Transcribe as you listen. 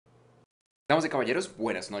Damas y caballeros,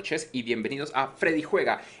 buenas noches y bienvenidos a Freddie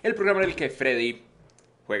Juega, el programa en el que Freddy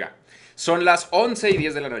juega. Son las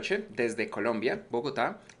 11:10 de la noche desde Colombia,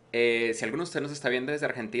 Bogotá. Si alguno de ustedes nos está viendo desde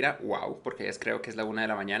Argentina, wow, porque ya creo que es la 1 de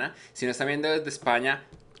la mañana. Si nos están viendo desde España,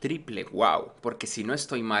 triple wow, porque si no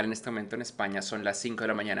estoy mal en este momento en España son las 5 de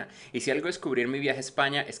la mañana. Y si algo descubrí en mi viaje a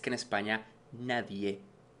España es que en España nadie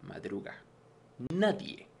madruga.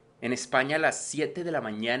 Nadie. En España a las 7 de la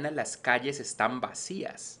mañana las calles están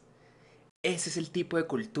vacías. Ese es el tipo de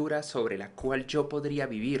cultura sobre la cual yo podría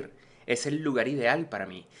vivir. Es el lugar ideal para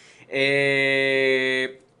mí.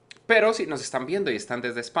 Pero si nos están viendo y están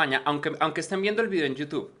desde España, aunque estén viendo el video en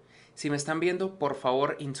YouTube, si me están viendo, por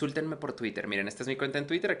favor, insúltenme por Twitter. Miren, esta es mi cuenta en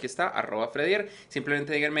Twitter, aquí está, @Freddier.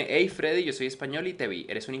 Simplemente díganme, hey Freddy, yo soy español y te vi,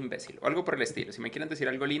 eres un imbécil. O algo por el estilo. Si me quieren decir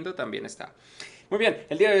algo lindo, también está. Muy bien,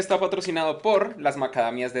 el día de hoy está patrocinado por las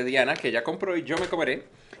macadamias de Diana, que ella compró y yo me comeré.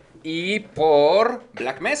 Y por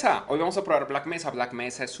Blackmesa. Hoy vamos a probar Blackmesa.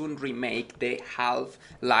 Blackmesa es un remake de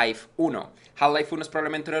Half-Life 1. Half-Life 1 es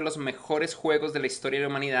probablemente uno de los mejores juegos de la historia de la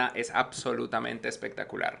humanidad. Es absolutamente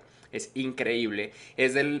espectacular. Es increíble.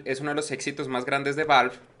 Es uno de los éxitos más grandes de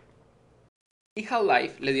Valve. Y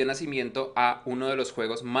Half-Life le dio nacimiento a uno de los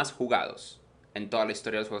juegos más jugados en toda la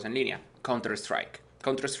historia de los juegos en línea. Counter-Strike.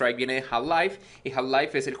 Counter-Strike viene de Half-Life y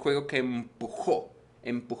Half-Life es el juego que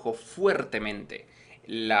empujó fuertemente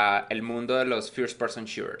el mundo de los first person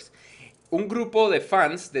shooters. Un grupo de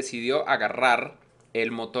fans decidió agarrar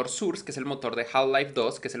el motor Source, que es el motor de Half-Life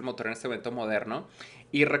 2, que es el motor en este momento moderno,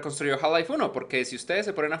 y reconstruyó Half-Life 1, porque si ustedes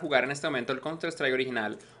se ponen a jugar en este momento el Counter-Strike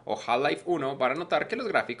original o Half-Life 1, van a notar que los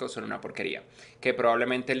gráficos son una porquería, que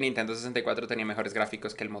probablemente el Nintendo 64 tenía mejores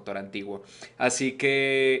gráficos que el motor antiguo. Así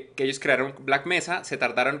que ellos crearon Blackmesa, se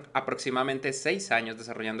tardaron aproximadamente 6 años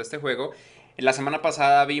desarrollando este juego. La semana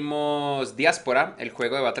pasada vimos Diáspora, el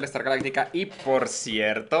juego de Battlestar Galactica. Y por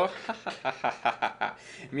cierto,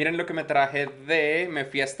 miren lo que me traje me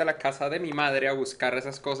fui hasta la casa de mi madre a buscar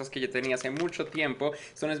esas cosas que yo tenía hace mucho tiempo.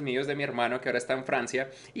 Son los míos de mi hermano que ahora está en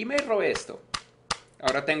Francia. Y me robé esto.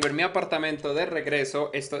 Ahora tengo en mi apartamento de regreso,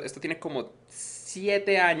 esto tiene como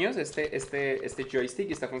 7 años, este joystick,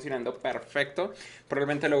 y está funcionando perfecto.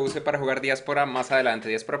 Probablemente lo use para jugar Diáspora más adelante.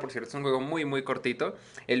 Diáspora, por cierto, es un juego muy cortito.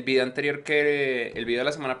 El video de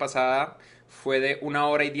la semana pasada fue de 1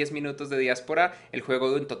 hora y 10 minutos de Diáspora. El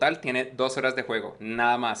juego en total tiene 2 horas de juego,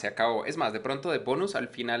 nada más, se acabó. Es más, de pronto de bonus al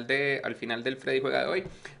final del Freddy Juega de hoy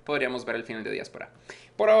podríamos ver el final de Diáspora.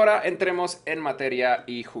 Por ahora, entremos en materia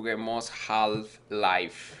y juguemos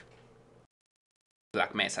Half-Life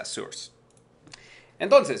Blackmesa Source.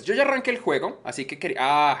 Entonces, yo ya arranqué el juego, así que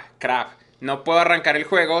crap. No puedo arrancar el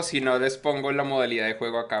juego si no les pongo la modalidad de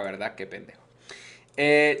juego acá, ¿verdad? Qué pendejo.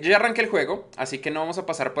 Yo ya arranqué el juego, así que no vamos a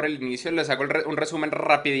pasar por el inicio. Les hago un resumen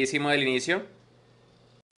rapidísimo del inicio.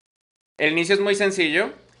 El inicio es muy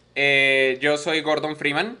sencillo. Yo soy Gordon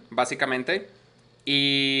Freeman, básicamente.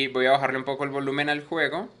 Y voy a bajarle un poco el volumen al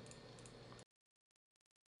juego.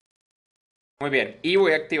 Muy bien, y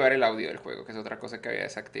voy a activar el audio del juego, que es otra cosa que había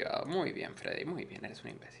desactivado. Muy bien, Freddy, muy bien, eres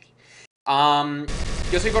un imbécil.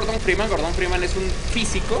 Yo soy Gordon Freeman. Gordon Freeman es un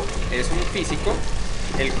físico,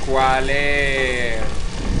 el cual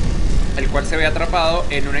se ve atrapado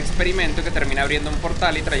en un experimento que termina abriendo un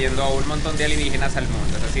portal y trayendo a un montón de alienígenas al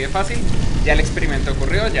mundo. Es así de fácil. Ya el experimento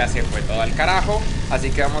ocurrió, ya se fue todo al carajo,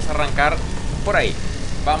 así que vamos a arrancar por ahí.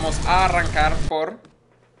 Vamos a arrancar por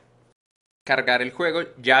cargar el juego.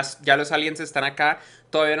 Ya los aliens están acá.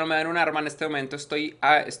 Todavía no me dan un arma en este momento. Estoy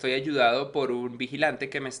ayudado por un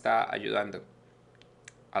vigilante que me está ayudando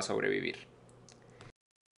a sobrevivir.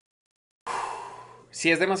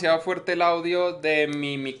 Si es demasiado fuerte el audio de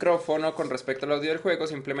mi micrófono con respecto al audio del juego,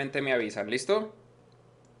 simplemente me avisan. ¿Listo?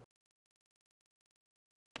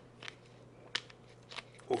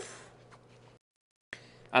 Uf.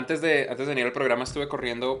 Antes de venir al programa estuve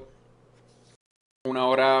corriendo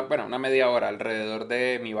una media hora alrededor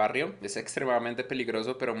de mi barrio. Es extremadamente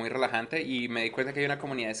peligroso, pero muy relajante. Y me di cuenta que hay una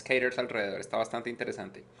comunidad de skaters alrededor. Está bastante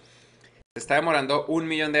interesante. Se está demorando 1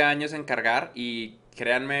 millón de años en cargar. Y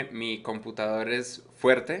créanme, mi computador es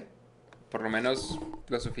fuerte. Por lo menos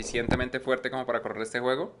lo suficientemente fuerte como para correr este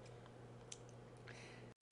juego.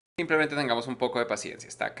 Simplemente tengamos un poco de paciencia.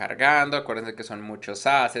 Está cargando, acuérdense que son muchos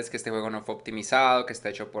assets, que este juego no fue optimizado, que está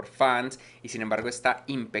hecho por fans y sin embargo está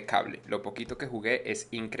impecable. Lo poquito que jugué es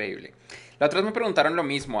increíble. La otra vez me preguntaron lo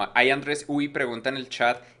mismo. Hay Andrés Uy pregunta en el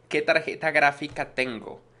chat, ¿qué tarjeta gráfica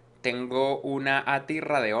tengo? Tengo una ATI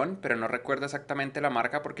Radeon, pero no recuerdo exactamente la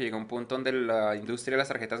marca porque llegó un punto donde la industria de las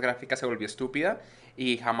tarjetas gráficas se volvió estúpida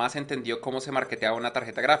y jamás entendió cómo se marketeaba una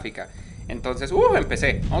tarjeta gráfica. Entonces,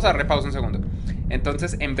 empecé. Vamos a darle pausa un segundo.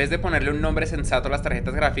 Entonces, en vez de ponerle un nombre sensato a las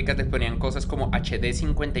tarjetas gráficas, les ponían cosas como HD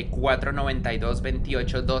 54 92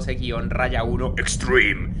 28 12-1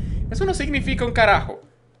 Extreme. Eso no significa un carajo.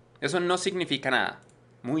 Eso no significa nada.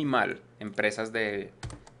 Muy mal, empresas de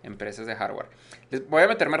hardware. Voy a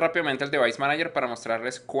meterme rápidamente al Device Manager para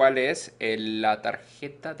mostrarles cuál es la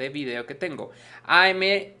tarjeta de video que tengo.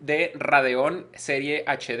 AMD Radeon serie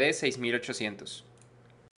HD 6800.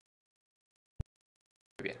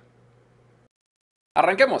 Muy bien.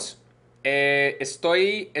 Arranquemos.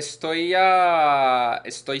 Estoy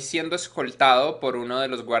siendo escoltado por uno de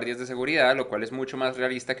los guardias de seguridad, lo cual es mucho más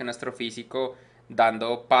realista que nuestro físico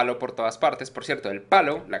dando palo por todas partes. Por cierto, el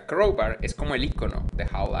palo, la crowbar, es como el icono de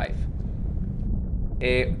Half-Life.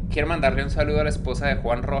 Quiero mandarle un saludo a la esposa de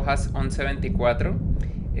Juan Rojas 1124.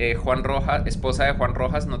 Juan Rojas, esposa de Juan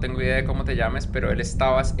Rojas, no tengo idea de cómo te llames, pero él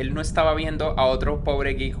no estaba viendo a otro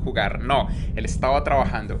pobre geek jugar. No, él estaba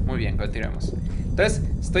trabajando. Muy bien, continuemos. Entonces,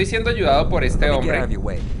 estoy siendo ayudado por este hombre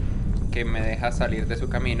que me deja salir de su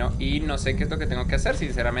camino y no sé qué es lo que tengo que hacer,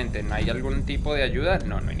 sinceramente. ¿No hay algún tipo de ayuda?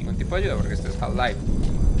 No, no hay ningún tipo de ayuda porque esto es Half-Life.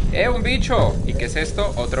 ¡Un bicho! ¿Y qué es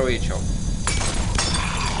esto? Otro bicho.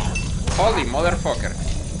 Holy motherfucker.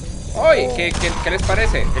 ¡Oye! ¿Qué les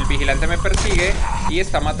parece? El vigilante me persigue y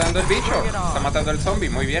está matando el bicho. Está matando al zombie,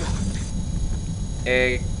 muy bien.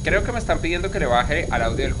 Creo que me están pidiendo que le baje al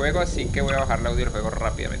audio del juego, así que voy a bajar el audio del juego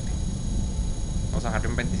rápidamente. Vamos a bajarle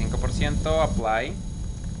un 25%, apply.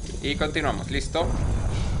 Y continuamos, listo.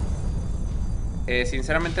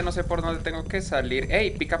 Sinceramente no sé por dónde tengo que salir.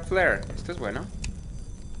 ¡Hey! Pick up flare. Esto es bueno.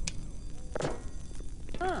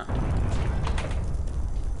 Ah.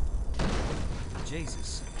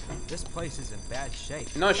 Jesus, this place is in bad shape.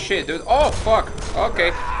 No shit, dude. Oh, fuck. Ok.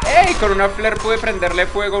 ¡Ey! Con una flare pude prenderle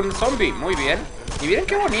fuego a un zombie. Muy bien. Y miren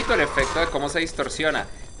qué bonito el efecto de cómo se distorsiona.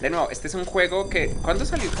 De nuevo, este es un juego que... ¿Cuándo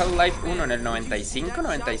salió Half-Life 1? ¿En el 95,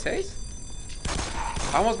 96?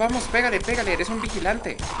 Vamos, vamos, pégale, pégale. Eres un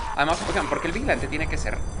vigilante. Además, oigan, ¿por qué el vigilante tiene que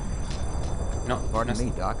ser?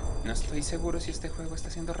 No estoy seguro si este juego está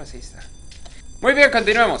siendo racista. Muy bien,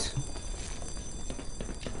 continuemos.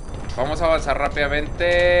 Vamos a avanzar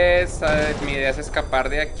rápidamente. Mi idea es escapar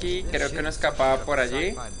de aquí. Creo que no escapaba por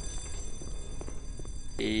allí.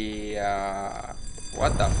 Y...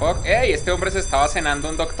 what the fuck. ¡Ey! Este hombre se estaba cenando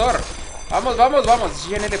un doctor. Vamos, vamos, vamos.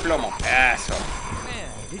 Llene de plomo. Eso.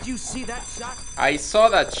 I saw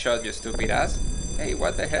that shot, you stupid ass. Hey,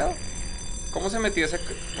 what the hell? ¿Cómo se metió ese...?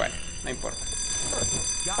 Bueno, no importa.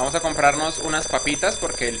 Vamos a comprarnos unas papitas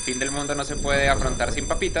porque el fin del mundo no se puede afrontar sin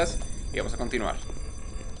papitas. Y vamos a continuar.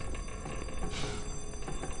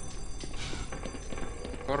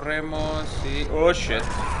 Corremos y... Oh, shit.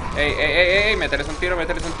 Ey, ey, ey, ey, meterles un tiro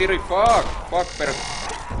y fuck, pero...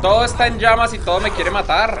 Todo está en llamas y todo me quiere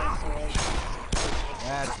matar.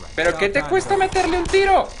 ¿Pero qué te cuesta meterle un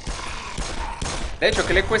tiro? De hecho,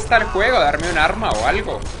 ¿qué le cuesta al juego? Darme un arma o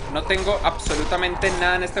algo. No tengo absolutamente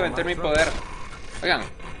nada en este momento en mi poder. Oigan,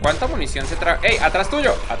 ¿cuánta munición se trae? ¡Ey! ¡Atrás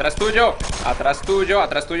tuyo! ¡Atrás tuyo! ¡Atrás tuyo!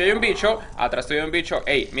 ¡Atrás tuyo hay un bicho! ¡Atrás tuyo hay un bicho!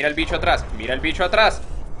 ¡Ey! ¡Mira el bicho atrás! ¡Mira el bicho atrás!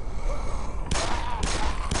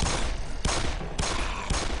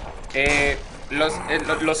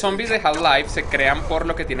 Los zombies de Half-Life se crean por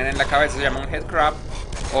lo que tienen en la cabeza. Se llama un head crab.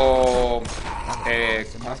 O...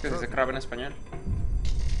 ¿cómo es que se dice crab en español?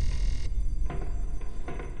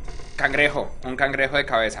 Cangrejo. Un cangrejo de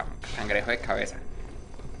cabeza. Un cangrejo de cabeza.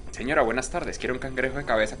 Señora, buenas tardes. ¿Quiere un cangrejo de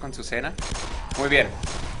cabeza con su cena? Muy bien.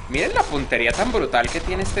 Miren la puntería tan brutal que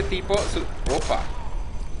tiene este tipo. Opa.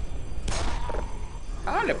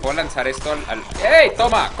 Le puedo lanzar esto al... ¡Ey!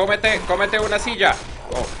 Toma, cómete una silla.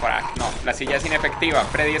 Oh, frack, no, la silla es inefectiva.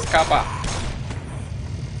 Freddy escapa.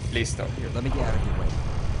 Listo.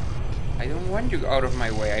 I don't want you out of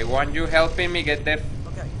my way. I want you helping me get the...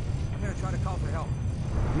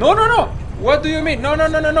 No, no, no. What do you mean? No, no,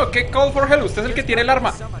 no, no, no. ¿Qué call for help? Usted es el que tiene el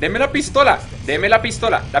arma. Deme la pistola. Deme la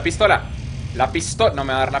pistola. La pistola. La pistola. No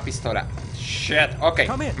me va a dar la pistola. Shit. Ok.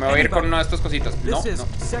 Me voy a ir con uno de estos cositos. No, no.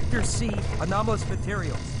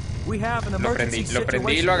 Lo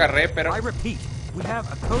prendí y lo agarré, pero...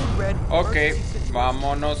 Ok,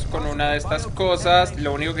 vámonos con una de estas cosas.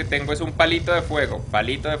 Lo único que tengo es un palito de fuego.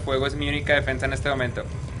 Palito de fuego es mi única defensa en este momento.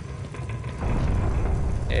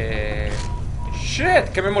 Shit,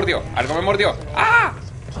 ¿qué me mordió? Algo me mordió. ¡Ah!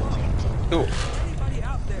 Tú.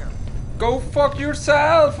 Go fuck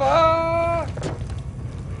yourself. ¡Ah!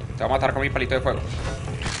 Te voy a matar con mi palito de fuego.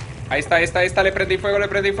 Ahí está, ahí está, ahí está. Le prendí fuego, le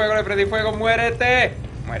prendí fuego, le prendí fuego. ¡Muérete!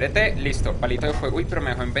 Muérete, listo, palito de fuego. Uy, pero me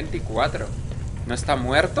dejó en 24. ¿No está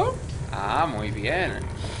muerto? Ah, muy bien.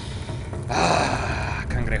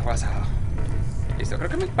 Cangrejo asado. Listo, creo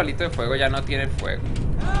que mi palito de fuego ya no tiene fuego.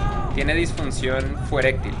 Tiene disfunción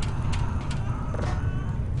fueréctil.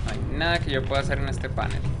 No hay nada que yo pueda hacer en este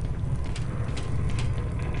panel.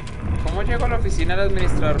 ¿Cómo llego a la oficina del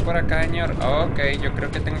administrador por acá, señor? Ok, yo creo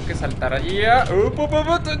que tengo que saltar allí ya.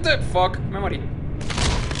 Fuck, me morí.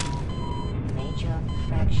 Major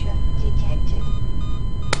fracture detected.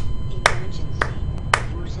 Emergency.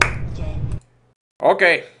 User dead. Ok,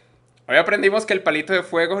 hoy aprendimos que el palito de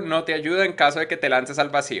fuego no te ayuda en caso de que te lances al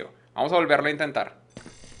vacío. Vamos a volverlo a intentar.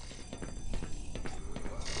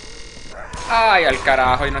 Ay, al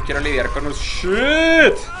carajo, y no quiero lidiar con un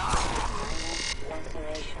shit.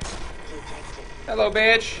 Hello,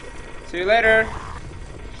 bitch. See you later.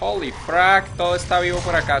 Holy frack, todo está vivo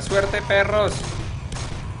por acá. Suerte, perros.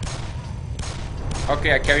 Ok,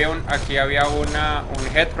 aquí había un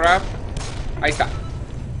head crab. Ahí está.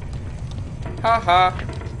 Jaja.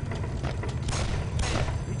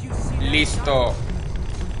 Listo.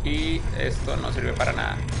 Y esto no sirve para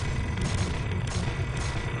nada.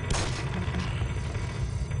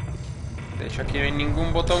 De hecho, aquí no hay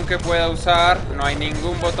ningún botón que pueda usar. No hay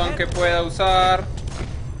ningún botón que pueda usar.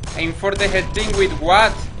 Aim for the head thing with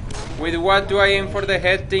what? With what do I aim for the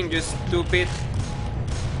head thing, you stupid?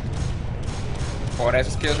 Por eso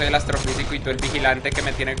es que yo soy el astrofísico y tú el vigilante que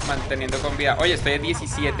me tiene manteniendo con vida. Oye, estoy en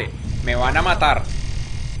 17. Me van a matar.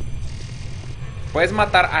 Puedes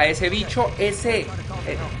matar a ese bicho, ese...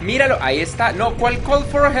 míralo, ahí está. No, ¿cuál call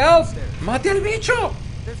for help? ¡Mate al bicho!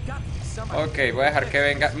 Ok, voy a dejar que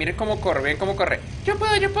venga. Miren cómo corre, miren cómo corre. Yo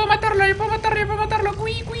puedo matarlo, yo puedo matarlo.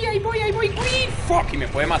 Cui, ahí voy. Cui. Fuck, y me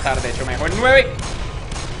puede matar, de hecho, me dejó en 9.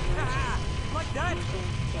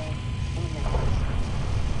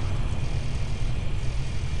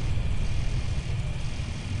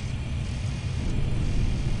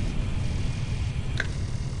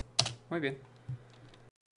 Muy bien.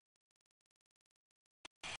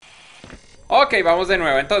 Ok, vamos de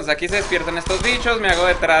nuevo. Entonces, aquí se despiertan estos bichos. Me hago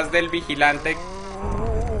detrás del vigilante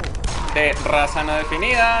de raza no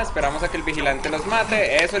definida. Esperamos a que el vigilante los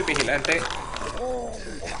mate. Eso, el vigilante.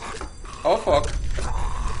 Oh, fuck.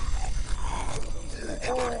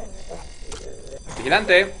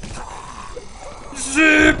 Vigilante.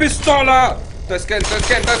 ¡Sí, pistola! Entonces,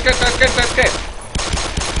 ¿qué?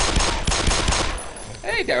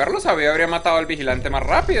 Ey, de haberlo sabido, habría matado al vigilante más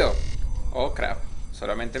rápido. Oh, crap.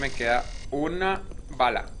 Solamente me queda una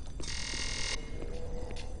bala.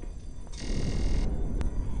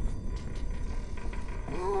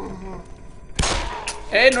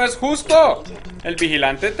 ¡No es justo! El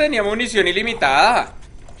vigilante tenía munición ilimitada.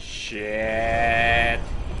 Shit.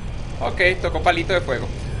 Ok, tocó palito de fuego.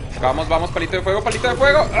 Vamos, palito de fuego.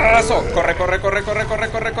 ¡Eso! Corre.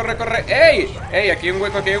 ¡Ey! Aquí hay un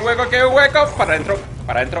hueco. Para adentro.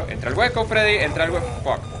 Entra el hueco, Freddy. Entra el hueco.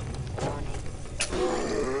 Fuck.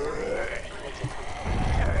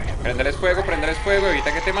 Prendeles fuego,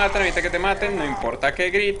 evita que te maten, no importa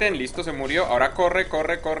que griten, listo, se murió. Ahora corre,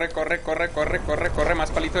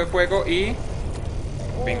 más palito de fuego y...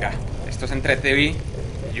 venga, esto es entre TV,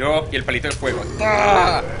 yo y el palito de fuego.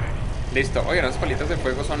 ¡Ah! Listo, oigan, los palitos de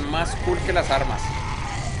fuego son más cool que las armas.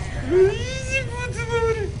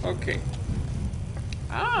 Ok.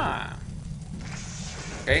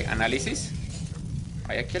 Ok, análisis.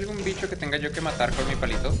 ¿Hay aquí algún bicho que tenga yo que matar con mi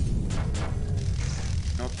palito?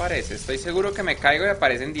 No parece, estoy seguro que me caigo y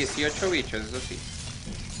aparecen 18 bichos, eso sí.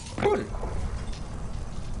 ¡Pum!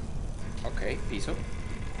 Ok, piso.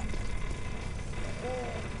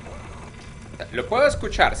 Lo puedo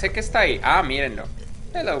escuchar, sé que está ahí. Ah, mírenlo.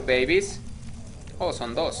 Hello, babies. Oh,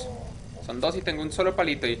 son dos. Son dos y tengo un solo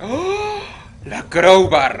palito y... ¡oh! ¡La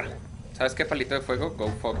crowbar! ¿Sabes qué, palito de fuego?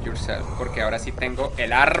 Go fuck yourself, porque ahora sí tengo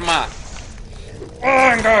el arma. ¡Oh,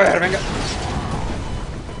 venga, a ver, venga!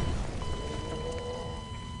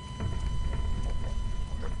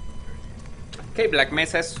 Ok,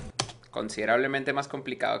 Blackmesa es considerablemente más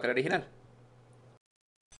complicado que el original.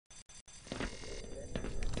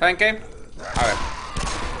 ¿Saben qué? A ver,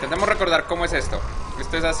 intentemos recordar cómo es esto.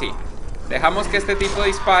 Esto es así. Dejamos que este tipo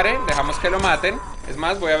dispare, dejamos que lo maten. Es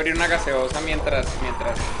más, voy a abrir una gaseosa mientras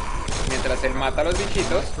él mata a los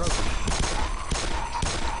bichitos.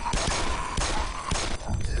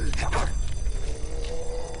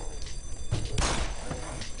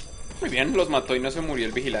 Muy bien, los mató y no se murió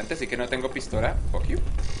el vigilante, así que no tengo pistola. Fuck you.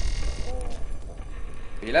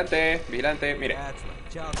 Vigilante, mire.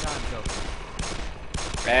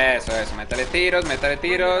 Eso, métale tiros.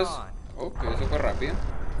 Eso fue rápido.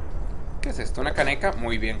 ¿Qué es esto? ¿Una caneca?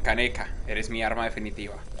 Muy bien, caneca. Eres mi arma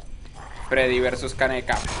definitiva. Freddy versus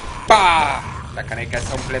caneca. ¡Pah! La caneca es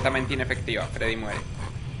completamente inefectiva. Freddy muere.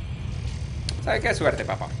 ¿Sabe qué? Suerte,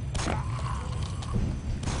 papá.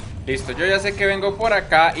 Listo, yo ya sé que vengo por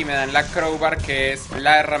acá y me dan la crowbar, que es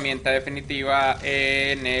la herramienta definitiva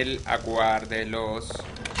en el aguar de los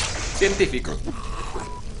científicos.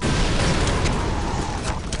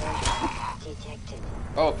 Detected.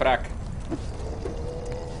 Oh, frack.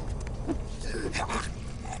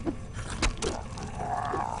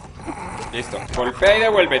 Listo, golpea y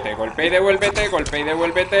devuélvete, golpea y devuélvete, golpea y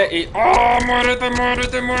devuélvete y... ¡Oh! ¡Muérete,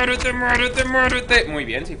 muérete, muérete, muérete, muérete! Muy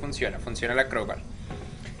bien, sí funciona, funciona la crowbar.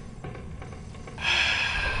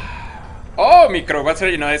 ¡Oh! Mi crowbar se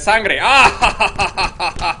llenó de sangre.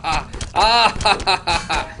 ¡Ah!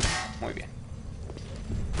 ¡Ah! Muy bien.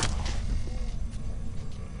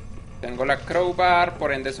 Tengo la crowbar,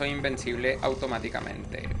 por ende soy invencible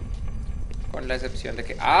automáticamente. Con la excepción de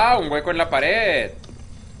que... ¡Ah! Un hueco en la pared.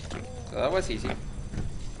 Todo así, sí.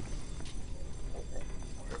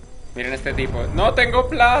 Miren este tipo. ¡No tengo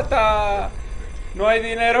plata! ¡No hay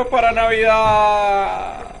dinero para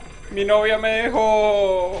Navidad! ¡Mi novia me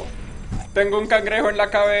dejó! ¡Tengo un cangrejo en la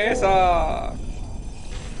cabeza!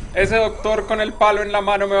 Ese doctor con el palo en la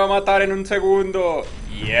mano me va a matar en un segundo.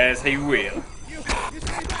 Yes, he will.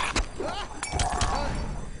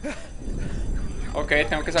 Ok,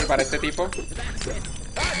 tengo que salvar a este tipo.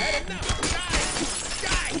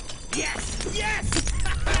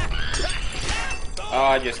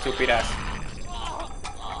 Ay, estúpidas.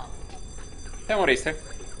 Te moriste.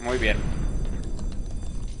 Muy bien.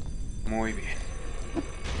 Muy bien.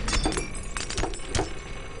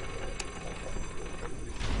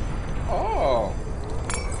 Oh.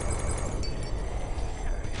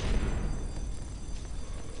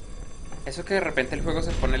 Eso que de repente el juego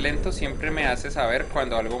se pone lento siempre me hace saber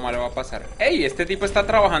cuando algo malo va a pasar. ¡Ey! Este tipo está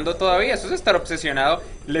trabajando todavía. Eso es estar obsesionado.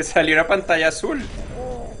 Le salió una pantalla azul.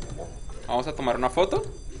 Vamos a tomar una foto.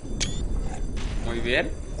 Muy bien.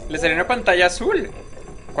 Le salió una pantalla azul.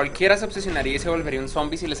 Cualquiera se obsesionaría y se volvería un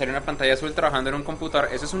zombie si le saliera una pantalla azul trabajando en un computador.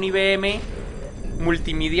 ¿Eso es un IBM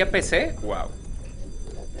multimedia PC? Wow.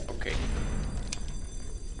 Ok.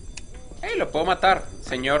 ¡Ey! Lo puedo matar.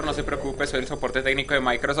 Señor, no se preocupe, soy el soporte técnico de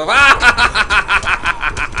Microsoft.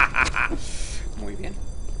 Muy bien.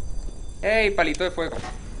 ¡Ey! Palito de fuego.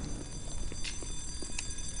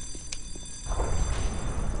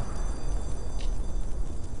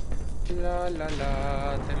 La la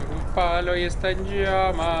la, tengo un palo y está en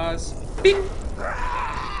llamas. ¡Ping!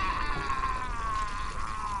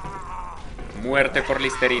 Muerte por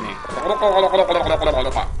Listerine.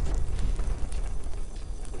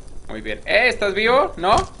 Muy bien. ¿Estás vivo?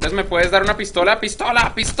 ¿No? Entonces me puedes dar una pistola.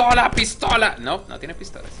 ¡Pistola! ¡Pistola! ¡Pistola! No, no tiene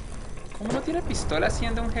pistolas. ¿Cómo no tiene pistola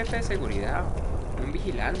siendo un jefe de seguridad? Un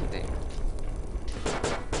vigilante.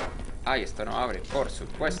 Ay, esto no abre. Por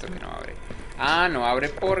supuesto que no abre. Ah, no abre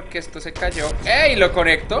porque esto se cayó. ¡Ey! Lo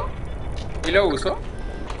conecto y lo uso.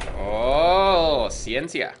 ¡Oh!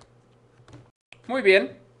 Ciencia. Muy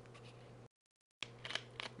bien.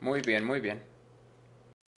 Muy bien, muy bien.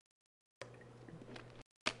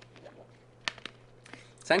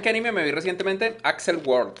 ¿Saben qué anime me vi recientemente? Axel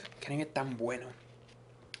World. Qué anime tan bueno.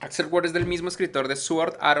 Axel World es del mismo escritor de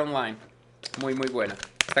Sword Art Online. Muy, muy bueno.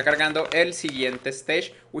 Está cargando el siguiente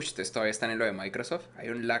stage. Uy, ustedes todavía están en lo de Microsoft. Hay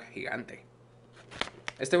un lag gigante.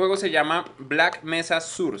 Este juego se llama Blackmesa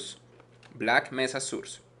Source. Blackmesa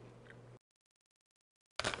Source.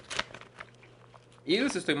 Y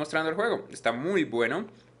les estoy mostrando el juego. Está muy bueno.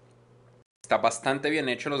 Está bastante bien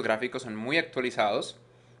hecho. Los gráficos son muy actualizados.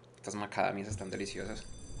 Estas macadamias están deliciosas.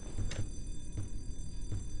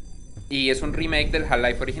 Y es un remake del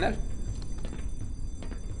Half-Life original.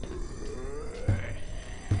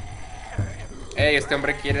 Ey, este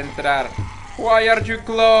hombre quiere entrar. Why are you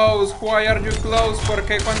close? Why are you close? ¿Por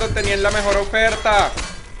qué cuando tenían la mejor oferta?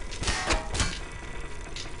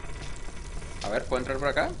 A ver, ¿puedo entrar por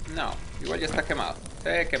acá? No, igual ya está quemado.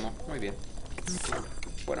 Se quemó, muy bien.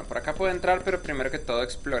 Bueno, por acá puedo entrar, pero primero que todo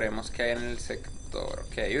exploremos qué hay en el sector.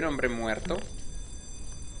 Ok, hay un hombre muerto.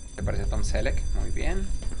 Me parece Tom Selleck, muy bien.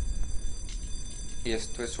 Y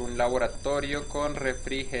esto es un laboratorio con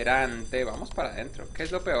refrigerante. Vamos para adentro. ¿Qué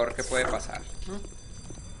es lo peor que puede pasar?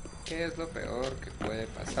 ¿Qué es lo peor que puede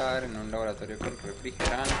pasar en un laboratorio con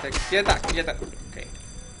refrigerante? ¡Quieta! ¡Quieta! Ok.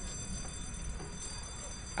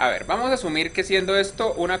 A ver, vamos a asumir que siendo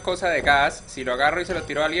esto una cosa de gas, si lo agarro y se lo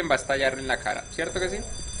tiro a alguien va a estallar en la cara. ¿Cierto que sí?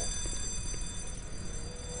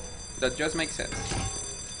 That just makes sense.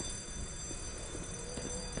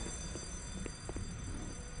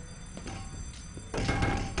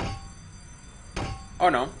 ¿O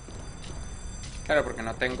no? Claro, porque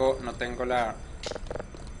no tengo la...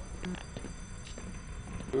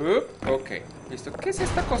 ok, listo. ¿Qué es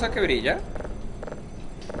esta cosa que brilla?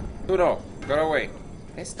 Tú no, go away.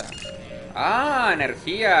 Esta. Ah,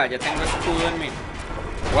 energía. Ya tengo escudo en mí.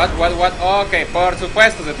 What? Ok, por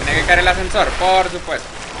supuesto. Se tiene que caer el ascensor. Por supuesto.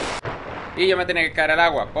 Y yo me tenía que caer al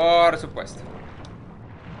agua. Por supuesto.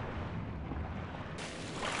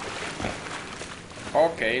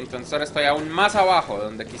 Ok, entonces ahora estoy aún más abajo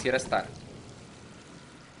donde quisiera estar.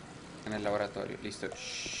 En el laboratorio. Listo.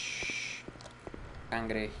 Shh.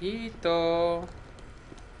 Cangrejito.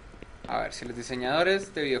 A ver, si los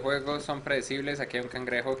diseñadores de videojuegos son predecibles, aquí hay un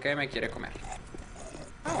cangrejo que me quiere comer.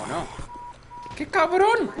 Oh, no. ¡Qué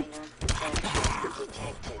cabrón! Minor fracture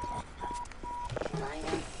detected.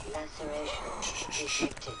 Minor laceration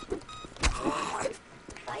detected.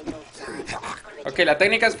 Vital signs Ok, la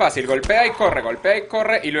técnica es fácil. Golpea y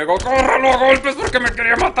corre, y luego corre los golpes porque me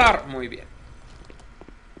quería matar. Muy bien.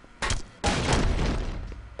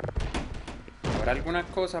 ¿Habrá alguna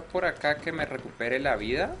cosa por acá que me recupere la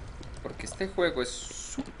vida? Porque este juego es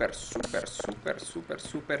súper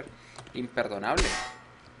imperdonable.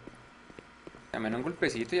 Dame un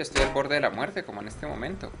golpecito y ya estoy al borde de la muerte, como en este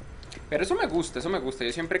momento. Pero eso me gusta, eso me gusta.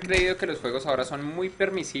 Yo siempre he creído que los juegos ahora son muy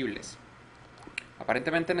permisibles.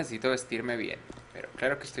 Aparentemente necesito vestirme bien, pero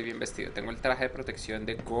claro que estoy bien vestido. Tengo el traje de protección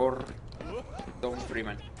de Gordon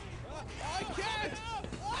Freeman.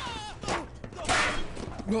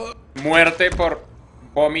 Muerte por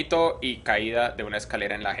vómito y caída de una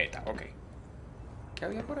escalera en la jeta. Ok. ¿Qué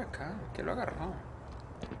había por acá? ¿Qué lo agarró?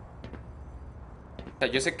 O sea,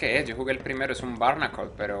 yo sé qué es. Yo jugué el primero. Es un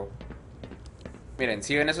barnacle, pero... Miren,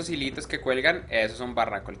 si ven esos hilitos que cuelgan, eso es un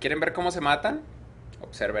barnacle. ¿Quieren ver cómo se matan?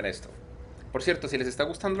 Observen esto. Por cierto, si les está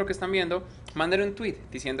gustando lo que están viendo, manden un tweet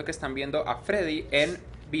diciendo que están viendo a Freddy en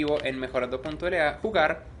vivo en mejorando.la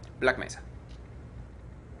jugar Blackmesa.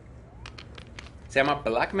 Se llama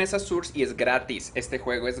Blackmesa Source y es gratis. Este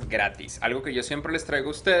juego es gratis. Algo que yo siempre les traigo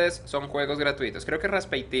a ustedes son juegos gratuitos. Creo que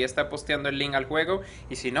Raspeiti está posteando el link al juego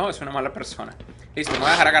y si no, es una mala persona. Listo, me voy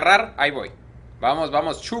a dejar agarrar. Ahí voy.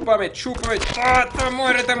 Vamos, chúpame.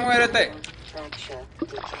 Muérete.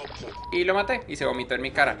 Y lo maté y se vomitó en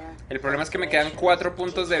mi cara. El problema es que me quedan 4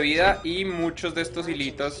 puntos de vida y muchos de estos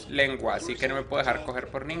hilitos lengua, así que no me puedo dejar coger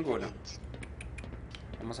por ninguno.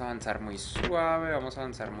 Vamos a avanzar muy suave, vamos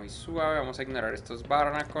a ignorar estos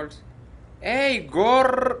barnacles. ¡Ey,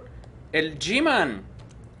 Gor! ¡El G-Man!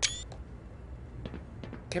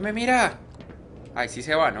 ¿Qué me mira? Ahí sí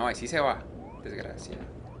se va, ¿no? Ahí sí se va. Desgracia.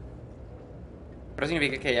 Pero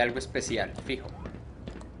significa que hay algo especial, fijo.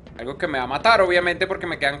 Algo que me va a matar, obviamente, porque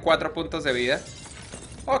me quedan 4 puntos de vida.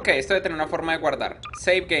 Ok, esto debe tener una forma de guardar.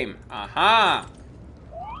 Save game. Ajá.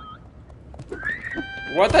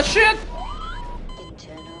 What the shit.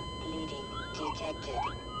 internal bleeding detected.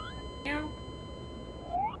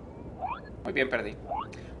 Muy bien, perdí.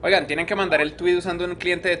 Oigan, tienen que mandar el tweet usando un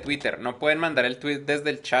cliente de Twitter. No pueden mandar el tweet desde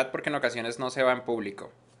el chat porque en ocasiones no se va en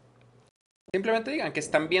público. Simplemente digan que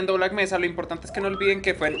están viendo Blackmesa. Lo importante es que no olviden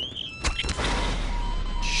que fue en...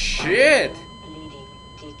 ¡Shit!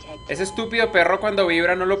 Ese estúpido perro cuando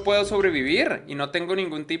vibra no lo puedo sobrevivir. Y no tengo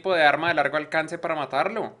ningún tipo de arma de largo alcance para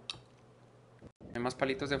matarlo. Hay más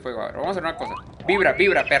palitos de fuego. A ver, vamos a hacer una cosa. Vibra,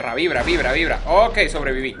 perra, vibra. Ok,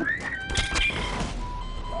 sobreviví.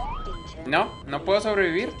 No puedo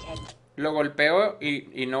sobrevivir. Lo golpeo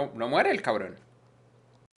y no muere el cabrón.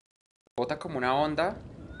 Bota como una onda.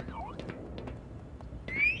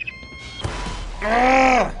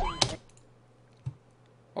 ¡Ah!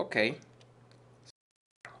 Ok.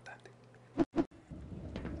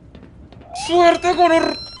 ¡Suerte con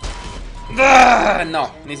 ¡Ah!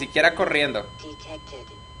 No, ni siquiera corriendo.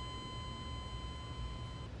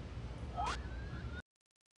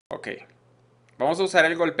 Ok. Vamos a usar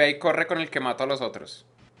el golpea y corre con el que mato a los otros.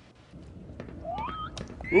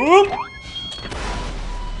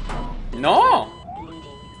 ¡No!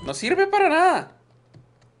 No sirve para nada.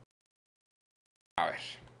 A ver.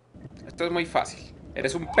 Esto es muy fácil.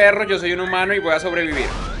 Eres un perro, yo soy un humano y voy a sobrevivir.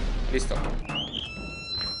 Listo.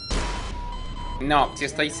 No, si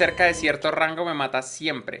estoy cerca de cierto rango me mata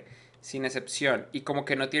siempre, sin excepción. Y como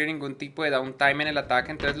que no tiene ningún tipo de downtime en el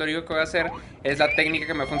ataque, entonces lo único que voy a hacer es la técnica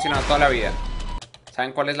que me ha funcionado toda la vida.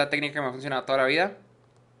 ¿Saben cuál es la técnica que me ha funcionado toda la vida?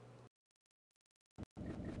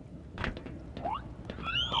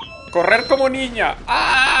 ¡Correr como niña!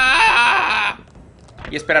 ¡Ah!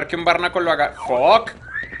 Y esperar que un barnacle lo haga. ¡Fuck!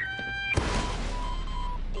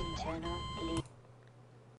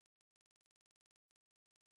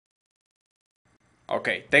 Ok,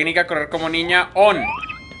 técnica correr como niña on.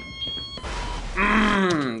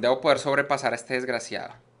 Debo poder sobrepasar a este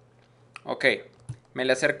desgraciado. Ok, me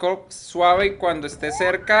le acerco suave y cuando esté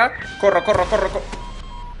cerca corro.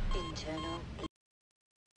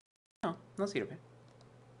 No sirve.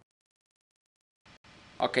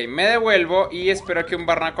 Ok, me devuelvo y espero que un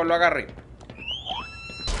barnaco lo agarre.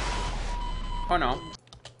 ¿O no?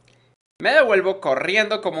 Me devuelvo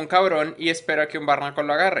corriendo como un cabrón y espero que un barnaco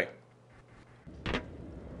lo agarre.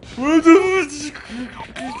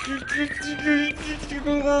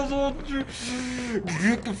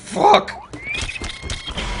 Get the fuck.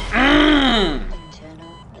 Internal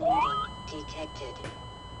bleeding detected.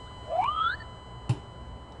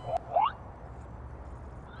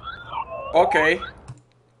 Ok.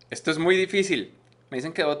 Esto es muy difícil. Me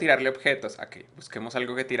dicen que debo tirarle objetos. Ok, busquemos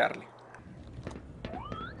algo que tirarle.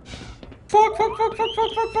 Fuck, fuck, fuck, fuck,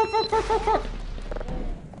 fuck, fuck, fuck, fuck, fuck, fuck, fuck.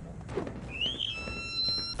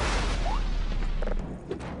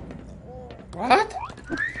 What?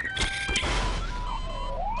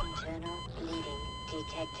 Internal bleeding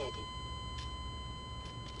detected.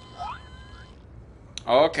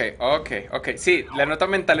 Ok, ok, ok. Sí, la nota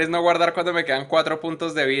mental es no guardar cuando me quedan 4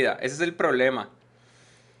 puntos de vida. Ese es el problema.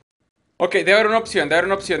 Ok, debe haber una opción, debe haber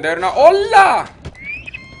una opción, debe haber una... ¡Hola!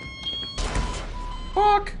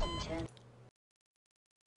 Fuck. Internal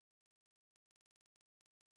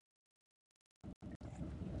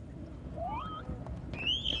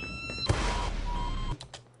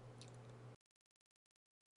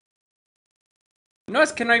No,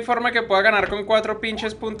 es que no hay forma que pueda ganar con 4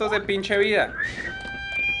 pinches puntos de pinche vida.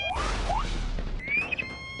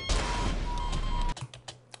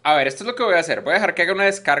 A ver, esto es lo que voy a hacer. Voy a dejar que haga una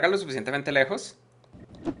descarga lo suficientemente lejos.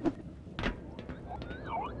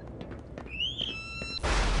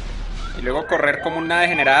 Y luego correr como una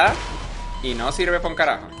degenerada. Y no sirve para un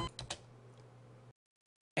carajo.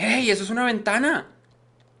 ¡Ey! ¡Eso es una ventana!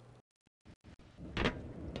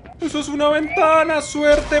 ¡Eso es una ventana!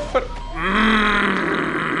 ¡Suerte!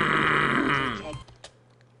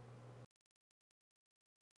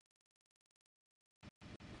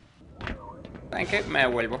 ¿Saben qué? Me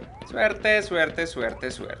devuelvo. Suerte, suerte, suerte,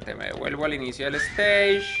 suerte. Me devuelvo al inicio del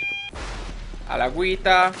stage. A la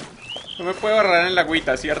agüita. No me puedo agarrar en la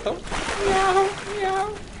agüita, ¿cierto? Miau, miau.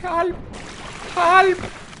 Help. Help.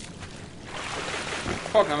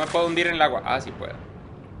 Fuck, no me puedo hundir en el agua. Ah, sí puedo.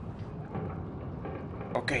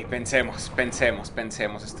 Ok, pensemos, pensemos,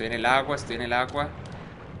 pensemos. Estoy en el agua, estoy en el agua.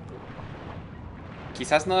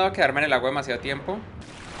 Quizás no debo quedarme en el agua demasiado tiempo.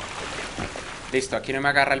 Listo, aquí no me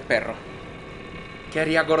agarra el perro. ¿Qué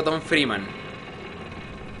haría Gordon Freeman?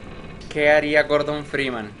 ¿Qué haría Gordon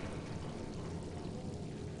Freeman?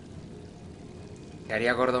 ¿Qué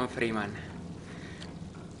haría Gordon Freeman?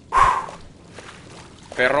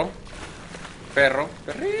 Perro. Perro.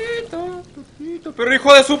 Perrito. Perrito. Perro,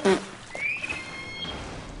 hijo de su...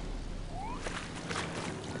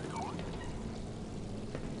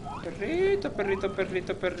 Perrito, perrito,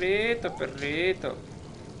 perrito, perrito, perrito.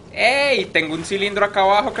 ¡Ey! Tengo un cilindro acá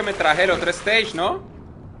abajo que me traje del otro stage, ¿no?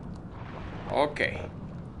 Ok.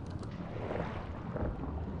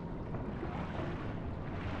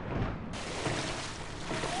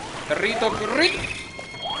 Perrito, perrito.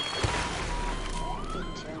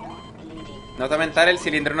 internal bleeding. Nota mental, el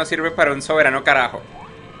cilindro no sirve para un soberano carajo.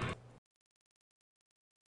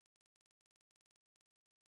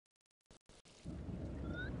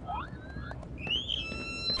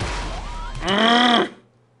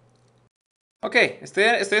 Ok, estoy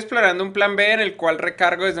explorando un plan B en el cual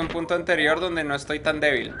recargo desde un punto anterior donde no estoy tan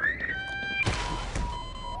débil.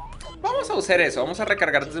 Vamos a usar eso, vamos a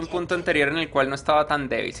recargar desde un punto anterior en el cual no estaba tan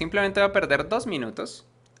débil. Simplemente voy a perder 2 minutos.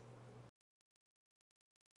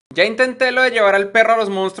 Ya intenté lo de llevar al perro a los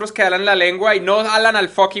monstruos que alan la lengua y no alan al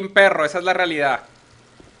fucking perro, esa es la realidad.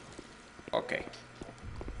 Ok.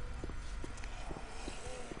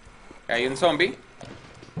 Hay un zombie.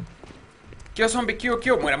 ¿Qué zombie? ¿Qué?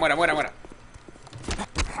 Muera, muera, muera, muera.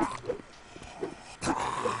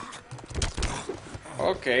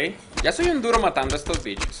 Ok. Ya soy un duro matando a estos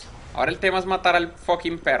bichos. Ahora el tema es matar al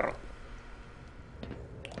fucking perro.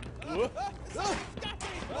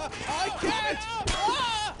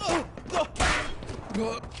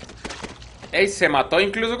 Ey, se mató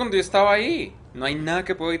incluso cuando yo estaba ahí. No hay nada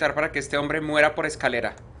que puedo evitar para que este hombre muera por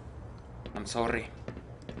escalera. I'm sorry.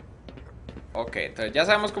 Ok, entonces ya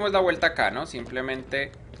sabemos cómo es la vuelta acá, ¿no?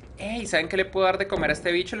 Simplemente... Ey, ¿saben qué le puedo dar de comer a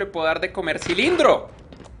este bicho? Le puedo dar de comer cilindro.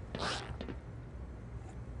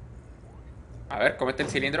 A ver, cómete el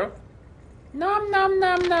cilindro. Nom, nom,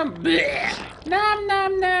 nom, nom. Bleh. Nom,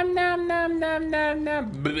 nom, nom, nom, nom, nom, nom,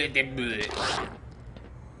 nom. Bleh, bleh.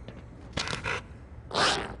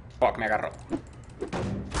 Fuck, me agarró.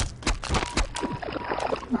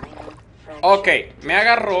 Ok, me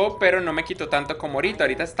agarró, pero no me quitó tanto como ahorita.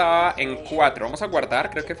 Ahorita estaba en 4. Vamos a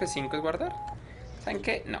guardar, creo que F5 es guardar. ¿Saben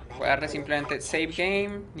qué? No, voy a darle simplemente save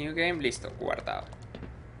game, new game, listo, guardado.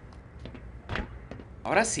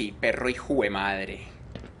 Ahora sí, perro y jue madre.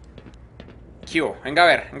 Q, venga a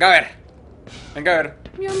ver, venga a ver. Venga a ver.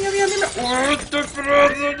 Miau, miau, miau, miau. ¡Uy, te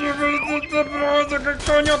 ¡qué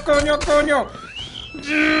coño, coño, coño!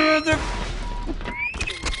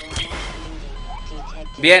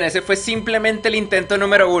 Bien, ese fue simplemente el intento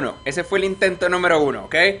número 1. Ese fue el intento número 1,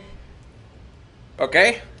 ¿ok? ¿Ok?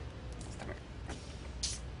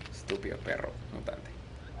 Estúpido perro mutante.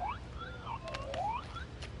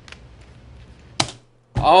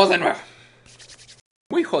 Vamos de nuevo.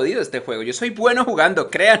 Muy jodido este juego. Yo soy bueno jugando,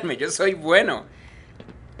 créanme, yo soy bueno.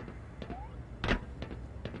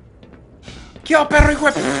 ¡Qué perro,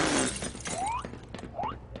 hijo de...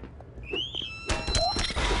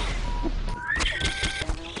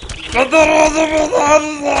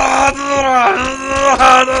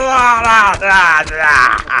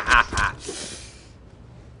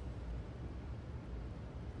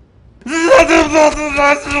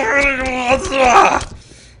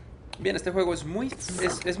 Bien, este juego es muy...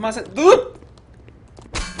 Es más...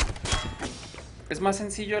 Es más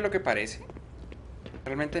sencillo de lo que parece.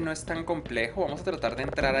 Realmente no es tan complejo. Vamos a tratar de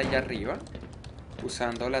entrar allá arriba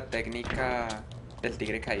usando la técnica del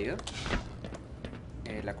tigre caído,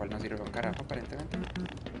 la cual no sirve un carajo aparentemente.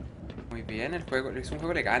 Muy bien, el juego es un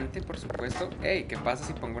juego elegante, por supuesto. Ey, ¿qué pasa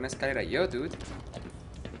si pongo una escalera yo, dude?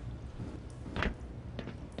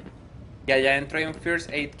 Y allá adentro hay un First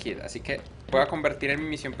Aid Kit, así que voy a convertir en mi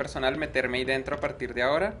misión personal meterme ahí dentro a partir de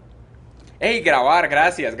ahora. ¡Ey! Grabar,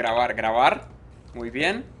 gracias, grabar, grabar. Muy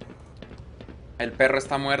bien. El perro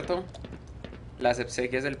está muerto. Las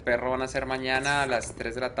exequias del perro van a ser mañana a las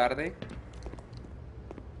 3 de la tarde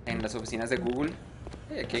en las oficinas de Google.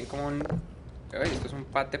 Aquí hay como un... esto es un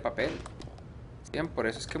pad de papel. Bien, por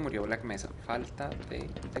eso es que murió Blackmesa. Falta de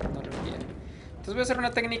tecnología. Entonces voy a hacer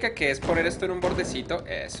una técnica que es poner esto en un bordecito.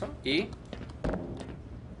 Eso. Y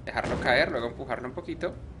dejarlo caer, luego empujarlo un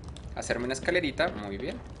poquito. Hacerme una escalerita. Muy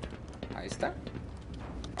bien. Ahí está.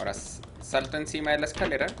 Ahora salto encima de la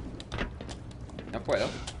escalera. No puedo.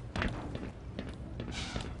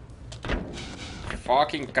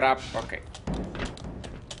 Fucking crap. Ok.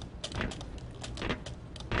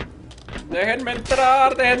 Déjenme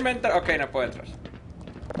entrar, déjenme entrar. Ok, no puedo entrar.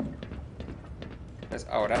 Pues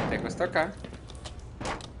ahora dejo esto acá.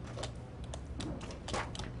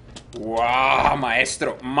 ¡Wow!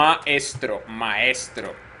 Maestro, maestro,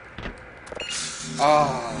 maestro.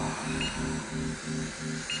 Ah.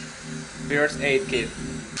 First Aid Kit.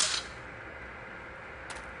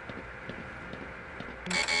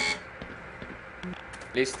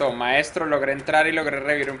 Listo, maestro, logré entrar y logré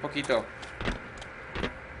revivir un poquito.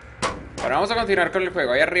 Ahora vamos a continuar con el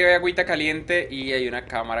juego. Ahí arriba hay agüita caliente y hay una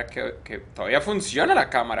cámara que todavía funciona la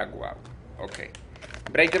cámara. Wow. Ok.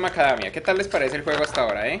 Break de macadamia. ¿Qué tal les parece el juego hasta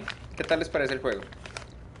ahora, eh? ¿Qué tal les parece el juego?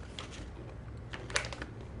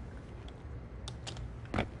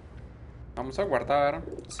 Vamos a guardar.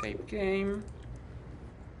 Save game.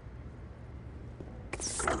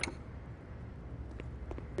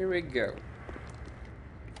 Here we go.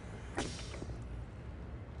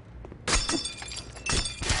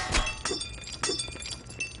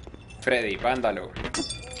 Freddy, vándalo.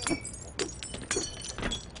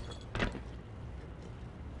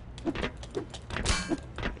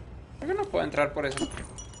 ¿Por qué no puedo entrar por eso?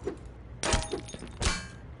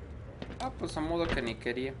 Ah, pues a modo que ni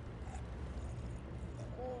quería.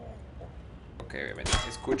 Ok, obviamente.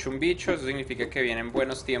 Escucho un bicho, eso significa que vienen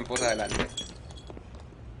buenos tiempos adelante.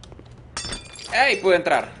 ¡Ey! Pude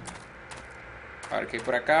entrar. A ver qué hay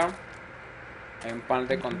por acá. Hay un panel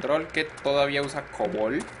de control que todavía usa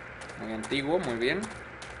COBOL. Muy antiguo, muy bien.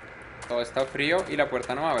 Todo está frío y la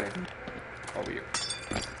puerta no abre. Obvio.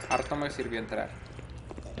 Harto me sirvió entrar.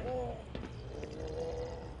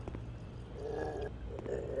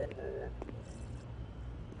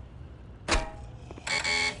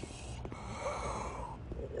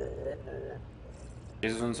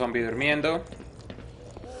 Eso es un zombie durmiendo.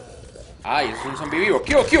 ¡Ay! Eso es un zombie vivo.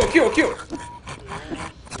 ¡Kio, kio, kio, kio!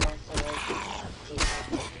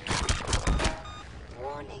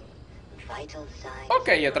 Ok,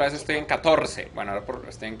 y otra vez estoy en 14. Bueno, ahora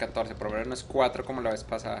estoy en 14. Por lo menos no es 4 como la vez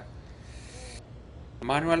pasada.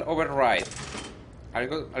 Manual override.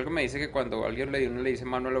 Algo me dice que cuando alguien uno le dice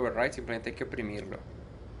manual override, simplemente hay que oprimirlo.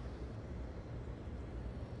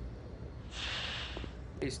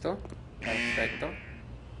 Listo. Perfecto.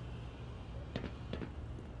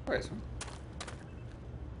 Eso.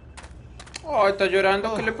 Oh, está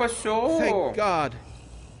llorando. ¿Qué le pasó? Thank God.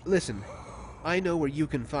 Listen, I know where you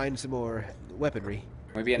can find some more weaponry.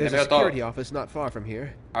 Muy bien, There's te a veo todo. security office not far from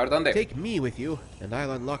here. A ver, ¿dónde? Take me with you, and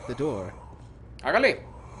I'll unlock the door. Hágale.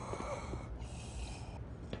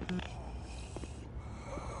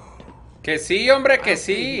 Que sí, hombre, que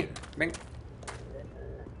sí. Ven.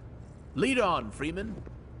 Lead on, Freeman.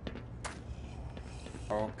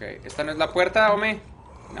 Ok, ¿esta no es la puerta, hombre?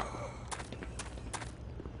 No.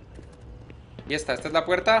 ¿Y esta es la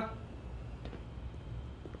puerta?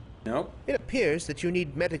 No. It appears that you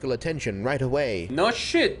need medical attention right away. No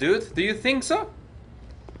shit, dude. Do you think so?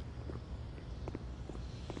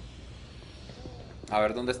 A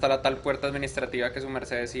ver, ¿dónde está la tal puerta administrativa que su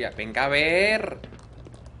merced decía? Venga a ver.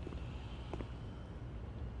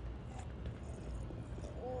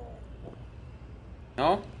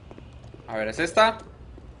 ¿No? A ver, ¿es esta?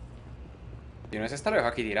 Si no es esta, lo dejo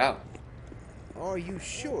aquí tirado. Are you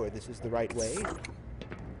sure this is the right way?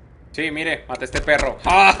 Sí, mire, mate a este perro.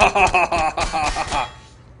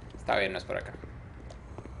 Está bien, no es por acá.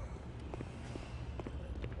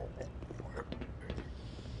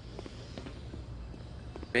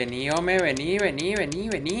 Vení, hombre, vení, vení, vení,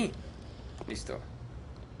 vení. Listo.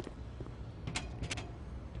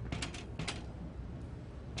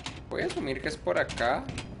 Voy a asumir que es por acá.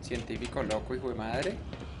 Científico loco, hijo de madre.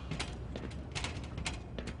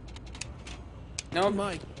 No.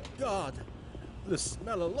 My God, the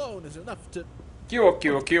smell alone is enough to. ¿Qué hubo,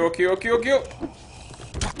 qué hubo, qué hubo, qué hubo, qué hubo, qué hubo?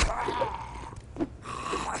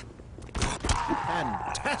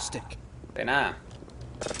 Fantastic. De nada.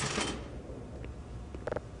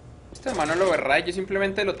 Este hermano lo verá y yo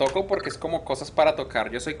simplemente lo toco porque es como cosas para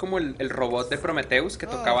tocar. Yo soy como el robot de Prometheus que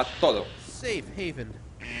tocaba todo. Safe haven.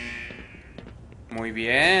 Muy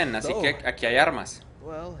bien, así que aquí hay armas.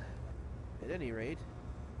 Well, at any rate,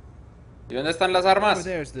 ¿Y dónde están las over armas?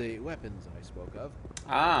 there's the weapons I spoke of.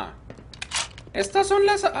 Ah. Estas son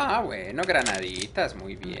las... Ah, bueno, granaditas.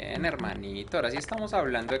 Muy bien, hermanito. Ahora sí estamos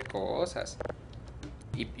hablando de cosas.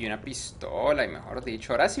 Y una pistola, y mejor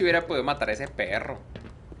dicho. Ahora sí hubiera podido matar a ese perro.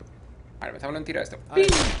 A ver, vamos a un tiro a esto. I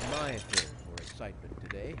used my turn for excitement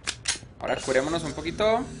today. Ahora curémonos un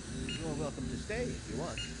poquito. You're welcome to stay if you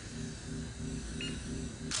want.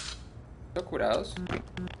 Curados.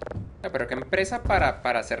 Pero qué empresa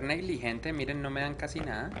para ser negligente. Miren, no me dan casi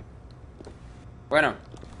nada. Bueno,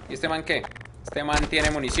 ¿y este man qué? ¿Este man tiene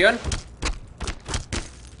munición?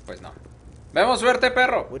 Pues no. ¡Vemos suerte,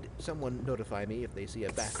 perro! Would someone notify me if they see a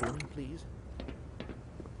bathroom, please?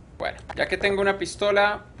 Bueno, ya que tengo una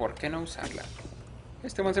pistola, ¿por qué no usarla?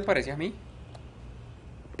 Este man se parece a mí.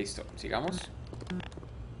 Listo, sigamos.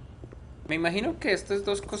 Me imagino que estos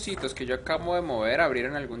dos cositos que yo acabo de mover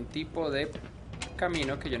abrieron algún tipo de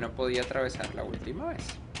camino que yo no podía atravesar la última vez.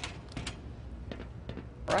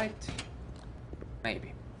 Right.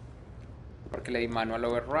 Maybe. Porque le di manual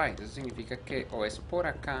override. Eso significa que o es por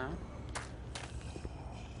acá.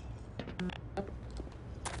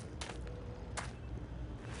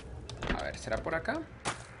 A ver, ¿será por acá?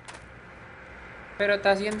 Pero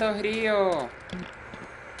está haciendo frío.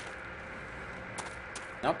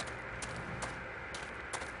 No.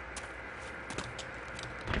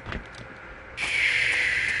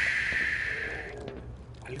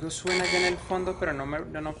 Algo suena allá en el fondo, pero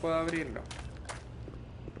no puedo abrirlo.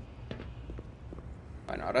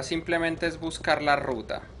 Bueno, ahora simplemente es buscar la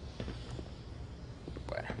ruta.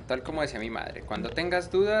 Bueno, tal como decía mi madre, cuando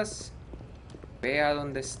tengas dudas, ve a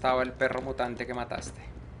dónde estaba el perro mutante que mataste.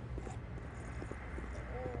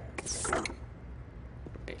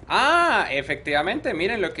 Ah, efectivamente,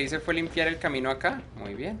 miren, lo que hice fue limpiar el camino acá.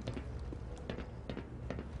 Muy bien.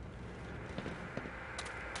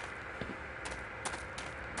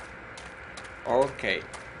 Ok,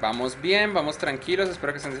 vamos bien, vamos tranquilos,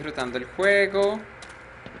 espero que estén disfrutando el juego.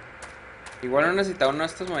 Igual no necesitaba uno de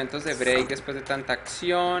estos momentos de break después de tanta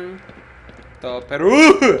acción. Todo, pero...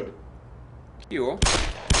 ¿Qué hubo?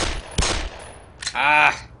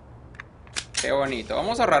 ¡Ah! Qué bonito,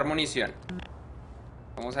 vamos a ahorrar munición.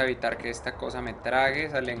 Vamos a evitar que esta cosa me trague,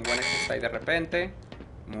 esa lengua que está ahí de repente.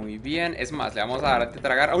 Muy bien, es más, le vamos a dar de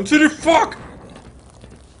tragar a un City Fuck.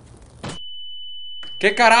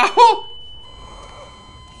 ¿Qué carajo?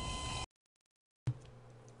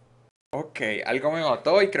 Ok, algo me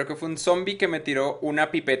mató y creo que fue un zombie que me tiró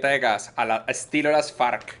una pipeta de gas a estilo las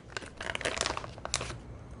FARC.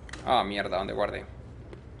 Ah, mierda, ¿dónde guardé?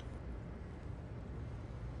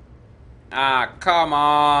 Ah, come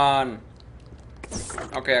on.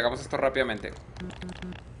 Ok, hagamos esto rápidamente.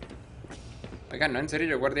 Oigan, no, en serio,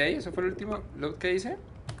 yo guardé ahí. ¿Eso fue el último load que hice?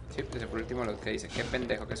 Sí, ese fue el último load que hice. Qué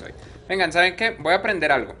pendejo que soy. Vengan, ¿saben qué? Voy a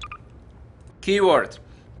aprender algo. Keyword.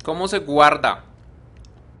 ¿Cómo se guarda?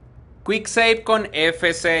 Quick save con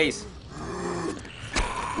F6.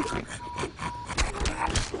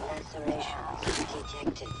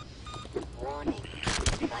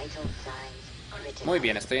 Muy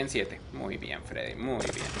bien, estoy en 7. Muy bien, Freddy, muy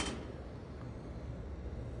bien.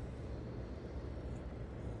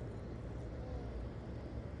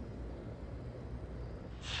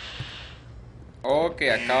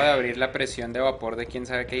 que acabo de abrir la presión de vapor de quién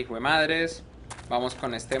sabe qué hijo de madres. Vamos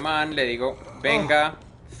con este man, le digo, venga,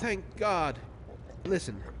 Thank God.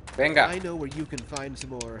 Listen, venga. I know where you can find some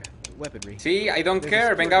more weaponry. Sí, I don't There's a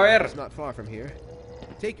care, venga a security ver. office not far from here.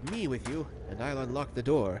 Take me with you, and I'll unlock the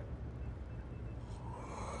door.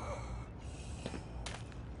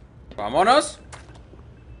 Vámonos.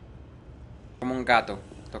 Como un gato.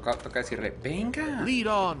 Toca decirle, venga. Lead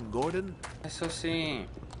on, Gordon. Eso sí.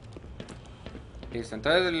 Listo,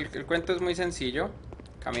 entonces el cuento es muy sencillo.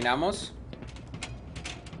 Caminamos.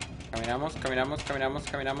 Caminamos, caminamos, caminamos,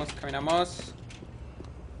 caminamos, caminamos.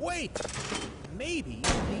 Wait! Maybe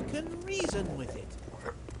we can reason with it.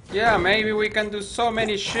 Yeah, maybe we can do so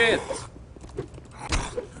many shit.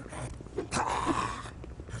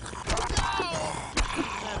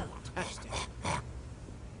 Fantastic.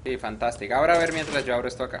 Sí, fantástico. Ahora a ver mientras yo abro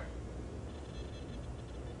esto acá.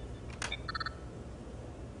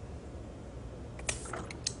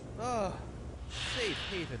 Oh, safe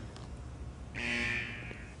haven.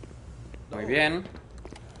 Muy bien.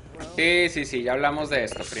 Sí, sí, ya hablamos de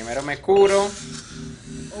esto. Primero me curo.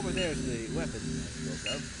 Over there's the weapon I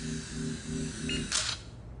spoke of.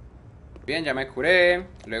 Bien, ya me curé.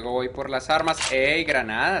 Luego voy por las armas. ¡Ey,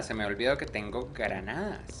 granadas! Se me olvidó que tengo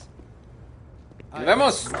granadas. ¡Nos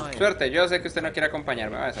vemos! Suerte, yo sé que usted no quiere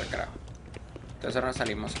acompañarme. Me voy a hacer carajo. Entonces ahora nos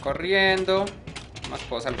salimos corriendo. Más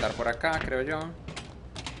puedo saltar por acá, creo yo.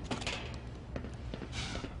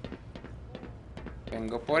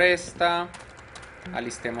 Vengo por esta.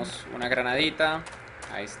 Alistemos una granadita.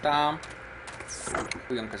 Ahí está.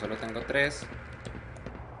 Uy, aunque solo tengo 3.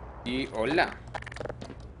 Y hola.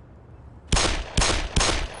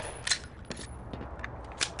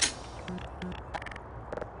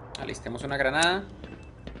 Alistemos una granada.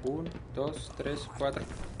 1, 2, 3, 4.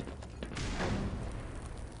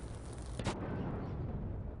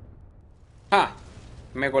 ¡Ah!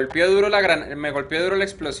 Me golpeó duro la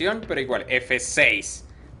explosión, pero igual, F6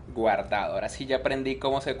 guardado. Ahora sí ya aprendí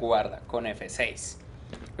cómo se guarda con F6.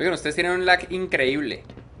 Oigan, ustedes tienen un lag increíble.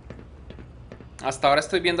 Hasta ahora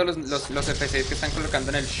estoy viendo los F6 que están colocando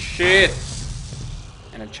en el shit.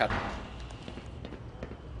 En el chat.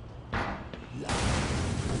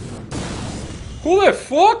 Who the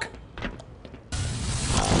fuck?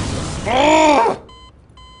 ¡Oh!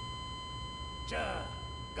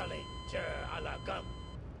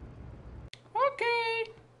 Ok.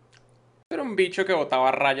 Era un bicho que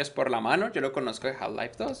botaba rayas por la mano. Yo lo conozco de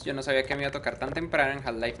Half-Life 2. Yo no sabía que me iba a tocar tan temprano en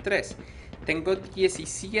Half-Life 3. Tengo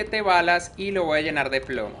 17 balas y lo voy a llenar de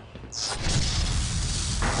plomo.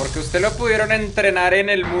 Porque usted lo pudieron entrenar en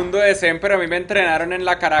el mundo de Zen, pero a mí me entrenaron en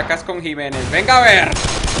la Caracas con Jiménez. ¡Venga a ver!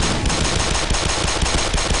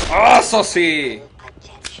 ¡Oh, eso sí!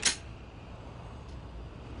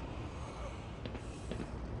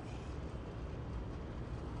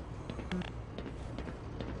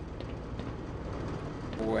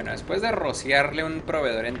 Bueno, después de rociarle un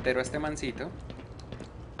proveedor entero a este mancito,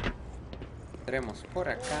 entremos por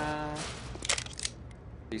acá.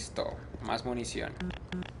 Listo, más munición.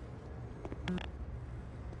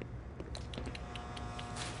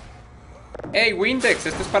 ¡Ey, Windex!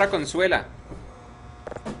 Esto es para Consuela.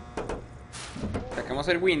 Saquemos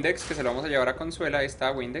el Windex, que se lo vamos a llevar a Consuela. Ahí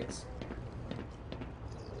está, Windex.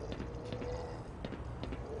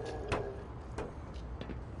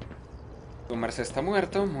 Tu merced está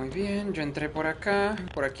muerto, muy bien. Yo entré por acá.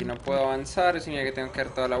 Por aquí no puedo avanzar, eso significa que tengo que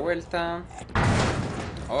dar toda la vuelta.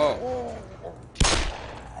 Oh.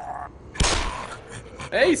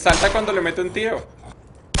 ¡Ey! Salta cuando le meto un tiro.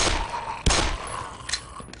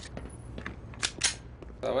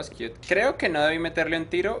 That was cute. Creo que no debí meterle un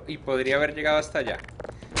tiro y podría haber llegado hasta allá.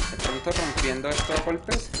 De pronto rompiendo estos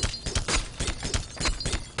golpes.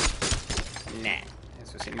 Nah,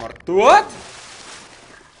 eso es inmortal. ¿What?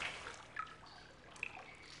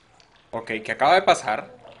 Ok, ¿qué acaba de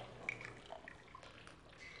pasar?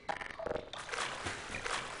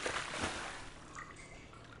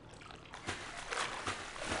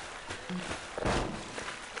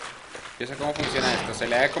 Yo sé cómo funciona esto. Se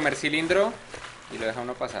le da de comer cilindro y lo deja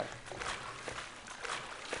uno pasar.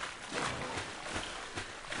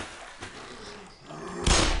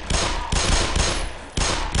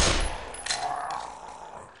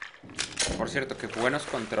 Por cierto, qué buenos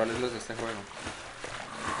controles los de este juego.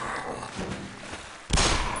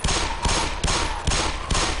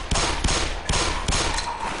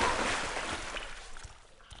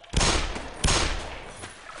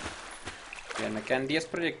 Bien, me quedan 10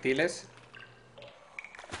 proyectiles.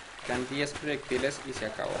 Quedan 10 proyectiles y se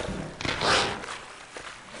acabó.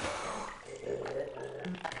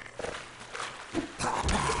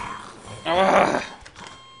 ¡Ah!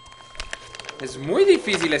 Es muy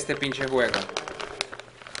difícil este pinche juego.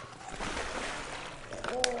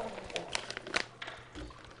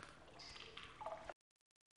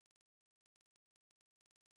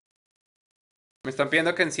 Me están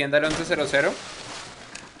pidiendo que encienda el 1100.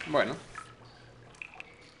 Bueno.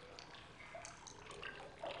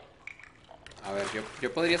 A ver,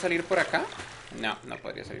 ¿yo podría salir por acá? No, no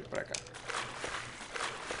podría salir por acá.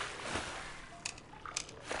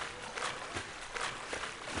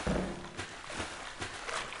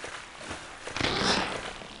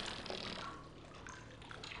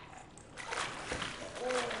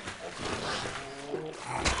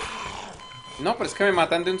 No, pero es que me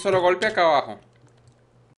matan de un solo golpe acá abajo.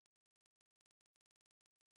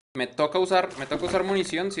 Me toca usar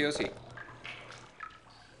munición, sí o sí.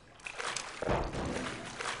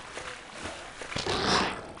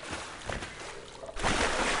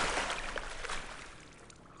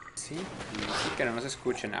 Sí, sí, que no nos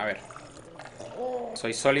escuchen. A ver.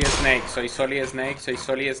 Soy Solid Snake, soy Solid Snake, soy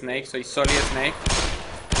Solid Snake, soy Solid Snake.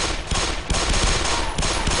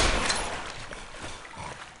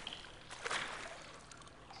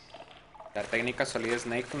 La técnica Solid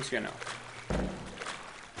Snake funcionó.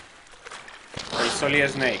 Soy Solid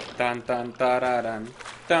Snake. Tan tan tararán.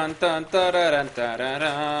 Tan tan tararán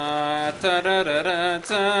tarará. Tararara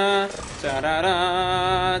ta.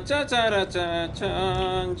 Tarará. Cha chara cha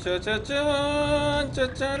chan. Cha cha chan.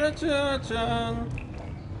 Cha chara cha chan.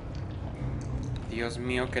 Dios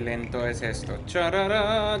mío, qué lento es esto.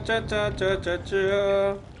 Charara. Cha cha cha cha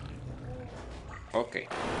cha. Ok.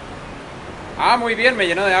 Ah, muy bien, me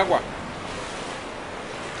lleno de agua.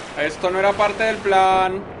 Esto no era parte del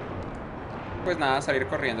plan. Pues nada, salir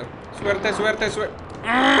corriendo. Suerte, suerte, suerte.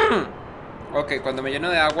 Ok, cuando me lleno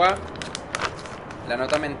de agua, la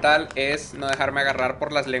nota mental es no dejarme agarrar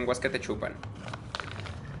por las lenguas que te chupan.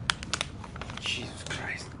 Jesus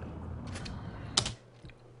Christ.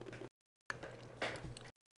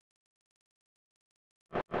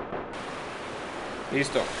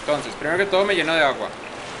 Listo, entonces, primero que todo me lleno de agua.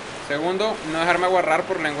 Segundo, no dejarme agarrar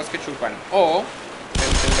por lenguas que chupan. O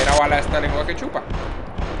encender a bala esta lengua que chupa.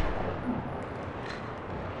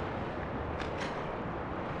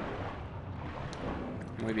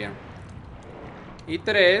 Muy bien. Y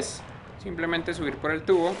 3, simplemente subir por el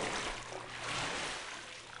tubo.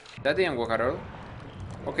 Ya tienen Carol.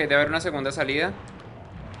 Ok, debe haber una segunda salida.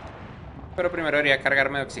 Pero primero debería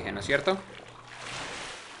cargarme de oxígeno, ¿cierto?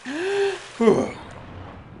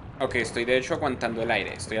 Ok, estoy de hecho aguantando el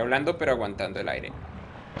aire. Estoy hablando, pero aguantando el aire.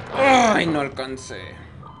 ¡Ay, no alcancé!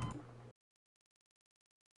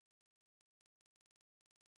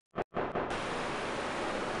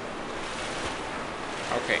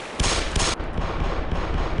 Ok.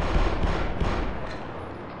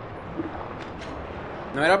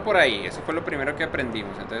 No era por ahí, eso fue lo primero que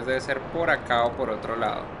aprendimos. Entonces debe ser por acá o por otro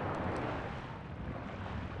lado.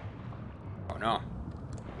 ¿O no?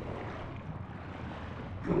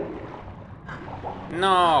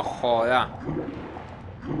 No, joda.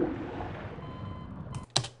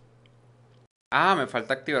 Ah, me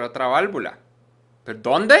falta activar otra válvula. ¿Pero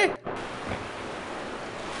dónde?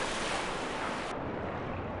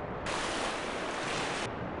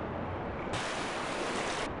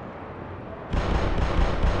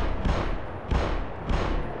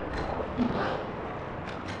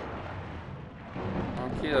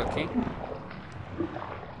 Aquí.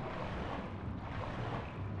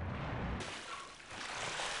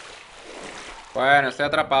 Bueno, estoy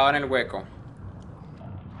atrapado en el hueco.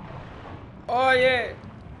 Oye,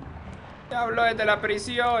 te hablo desde la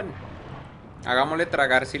prisión. Hagámosle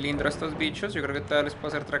tragar cilindro a estos bichos. Yo creo que todavía les puedo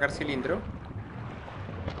hacer tragar cilindro.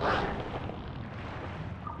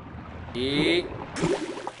 Y...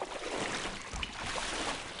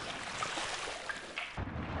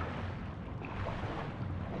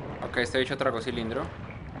 ok, este bicho tragó cilindro.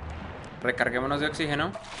 Recarguémonos de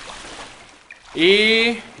oxígeno.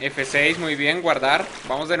 Y... F6, muy bien, guardar.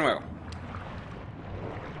 Vamos de nuevo.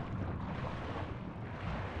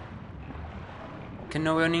 Que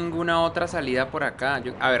no veo ninguna otra salida por acá.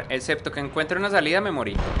 A ver, excepto que encuentre una salida, me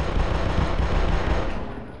morí.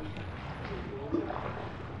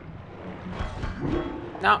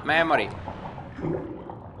 No, me morí.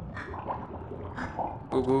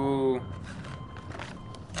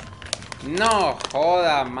 No,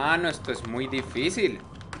 joda, mano, esto es muy difícil.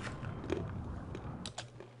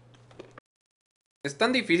 Es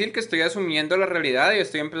tan difícil que estoy asumiendo la realidad y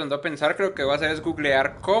estoy empezando a pensar que lo que voy a hacer es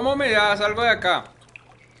googlear cómo me salgo de acá.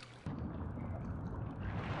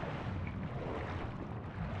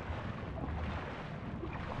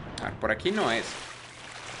 A ver, por aquí no es.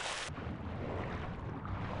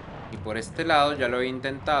 Y por este lado ya lo he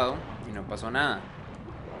intentado Y no pasó nada.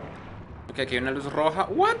 Ok, aquí hay una luz roja.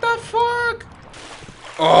 What the fuck.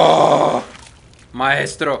 ¡Oh!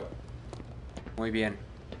 Maestro. Muy bien.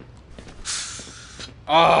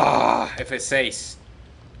 ¡Ah! F6.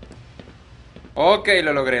 Ok,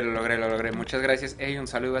 lo logré. Muchas gracias. Hey, un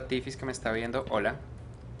saludo a Tifis que me está viendo. Hola.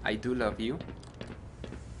 I do love you.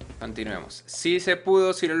 Continuemos. Sí se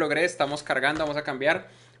pudo, sí lo logré. Estamos cargando. Vamos a cambiar.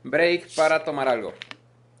 Break para tomar algo.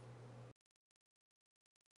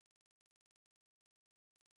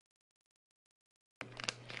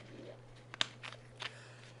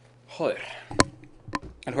 Joder.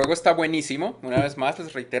 El juego está buenísimo. Una vez más,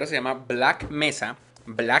 les reitero, se llama Blackmesa.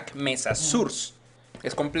 Blackmesa Source.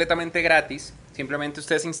 Es completamente gratis. Simplemente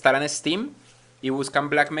ustedes instalan Steam y buscan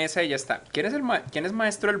Blackmesa y ya está. ¿Quién es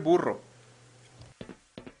maestro el burro?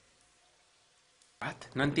 What?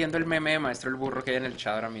 No entiendo el meme de maestro el burro que hay en el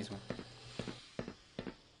chat ahora mismo.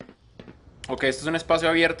 Ok, esto es un espacio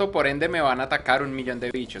abierto, por ende me van a atacar 1.000.000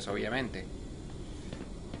 de bichos, obviamente.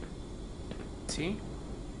 ¿Sí?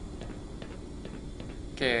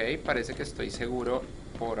 Ok, parece que estoy seguro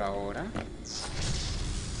por ahora.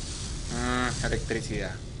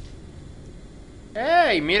 Electricidad.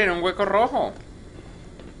 ¡Ey! Miren, un hueco rojo.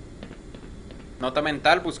 Nota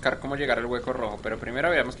mental, buscar cómo llegar al hueco rojo. Pero primero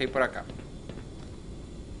veamos qué hay por acá.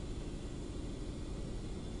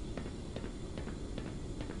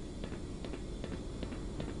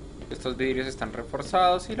 Estos vidrios están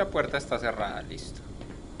reforzados y la puerta está cerrada. Listo.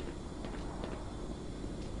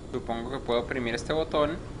 Supongo que puedo oprimir este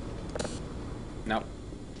botón. No.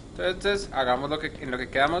 Entonces, hagamos en lo que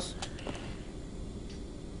quedamos.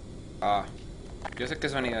 Ah, yo sé qué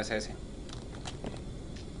sonido es ese.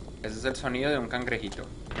 Ese es el sonido de un cangrejito.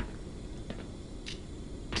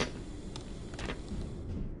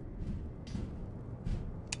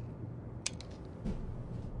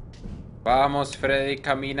 Vamos, Freddy,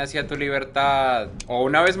 camina hacia tu libertad. O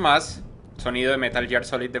una vez más, sonido de Metal Gear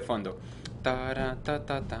Solid de fondo.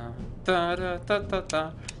 Tara-ta-ta-ta,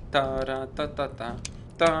 tara-ta-ta-ta, tara-ta-ta-ta,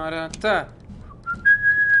 tara-ta.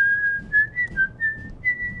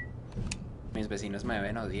 Mis vecinos me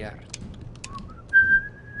deben odiar.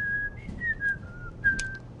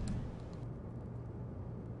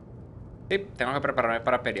 Sí, tengo que prepararme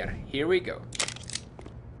para pelear. Here we go.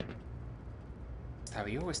 ¿Está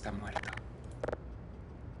vivo o está muerto?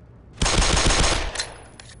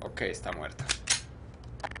 Ok, está muerto.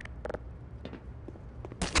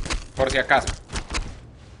 Por si acaso.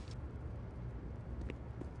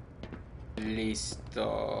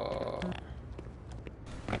 Listo.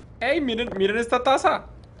 ¡Ey! Miren esta taza.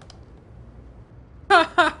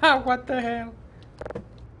 What the hell.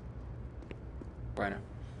 Bueno.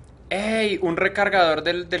 ¡Ey! Un recargador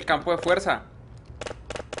del campo de fuerza.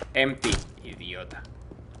 Empty. Idiota.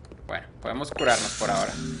 Bueno, podemos curarnos por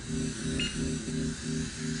ahora.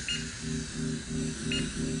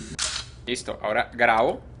 Listo, ahora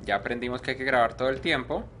grabo. Ya aprendimos que hay que grabar todo el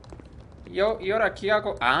tiempo. Y ahora aquí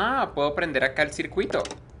hago... Ah, puedo prender acá el circuito.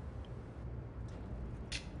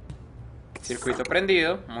 Circuito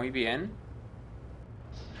prendido. Muy bien.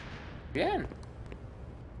 Bien.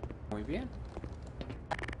 Muy bien.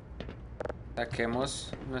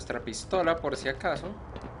 Saquemos nuestra pistola por si acaso.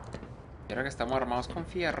 Y ahora que estamos armados con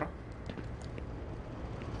fierro.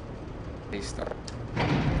 Listo.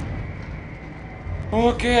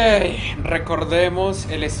 Ok, recordemos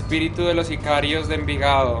el espíritu de los sicarios de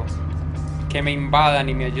Envigado. Que me invadan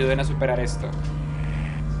y me ayuden a superar esto.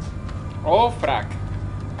 Oh, frack.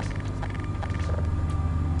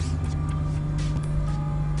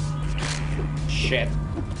 Shit.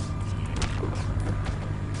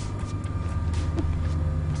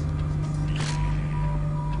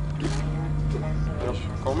 Pero,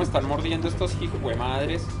 ¿cómo me están mordiendo estos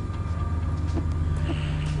hijuemadres?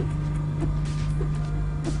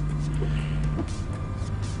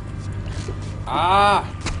 ¡Ah!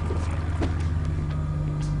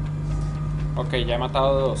 Ok, ya he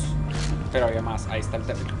matado 2. Pero había más. Ahí está el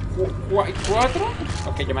tercero. ¿Hay 4?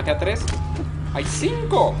 Ok, ya maté a 3. ¡Hay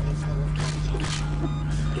 5!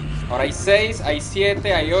 Ahora hay 6, hay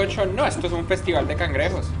 7, hay 8. No, esto es un festival de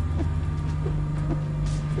cangrejos.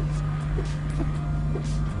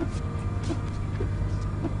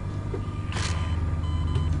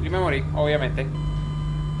 Y me morí, obviamente.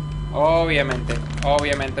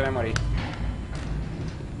 Obviamente me morí.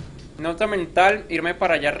 Nota mental, irme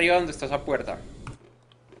para allá arriba donde está esa puerta.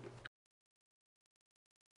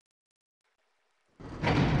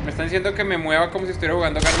 Me están diciendo que me mueva como si estuviera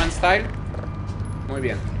jugando Gangnam Style. Muy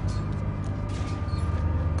bien.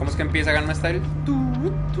 ¿Cómo es que empieza Gangnam Style?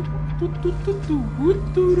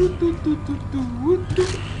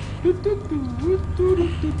 Ok,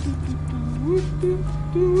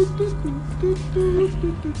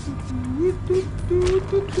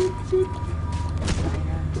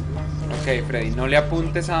 Freddy, no le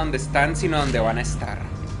apuntes a donde están, sino a donde van a estar.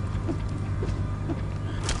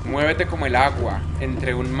 Muévete como el agua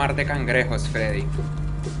entre un mar de cangrejos, Freddy.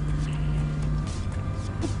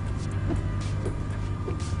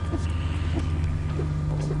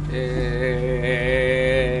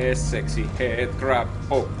 Sexy head crab.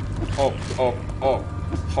 Oh, oh, oh, oh.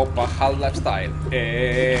 Hoppa hard lifestyle.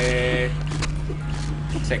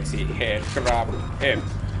 Sexy head crab.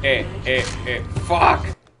 Fuck.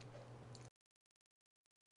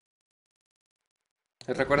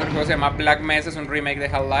 ¿Les recuerdo el juego se llama Blackmesa? Es un remake de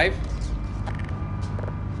Half-Life.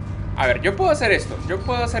 A ver, yo puedo hacer esto. Yo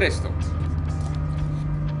puedo hacer esto.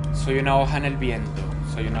 Soy una hoja en el viento.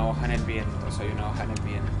 Soy una hoja en el viento. Soy una hoja en el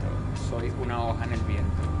viento. Soy una hoja en el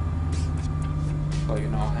viento. Soy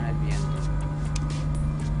una hoja en el viento.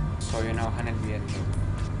 Soy una hoja en el viento.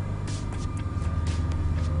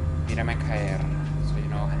 Mírame caer. Soy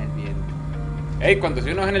una hoja en el viento. ¡Ey! Cuando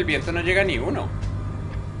soy una hoja en el viento no llega ni uno.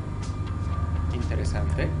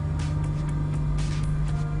 Interesante.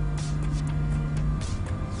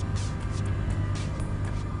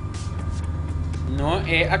 No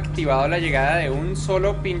he activado la llegada de un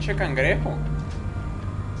solo pinche cangrejo.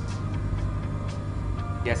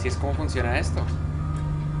 Y así es como funciona esto.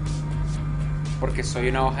 Porque soy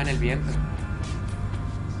una hoja en el viento.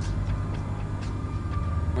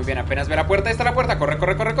 Muy bien, apenas ve la puerta. Ahí está la puerta. Corre,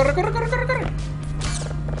 corre, corre, corre, corre, corre, corre, corre.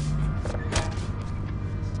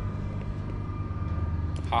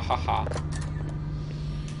 Ja, ja, ja.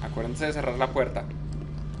 Acuérdense de cerrar la puerta.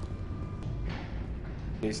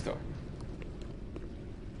 Listo.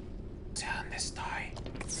 No sé dónde estoy.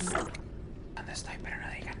 ¿Dónde estoy? Pero no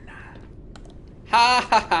digan nada. ¡Ja,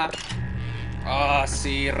 ja, ja! Ah,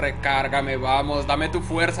 sí, recárgame, vamos. Dame tu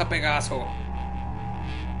fuerza, Pegaso.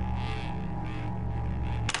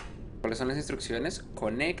 ¿Cuáles son las instrucciones?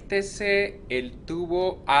 Conéctese el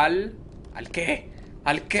tubo al... ¿Al qué?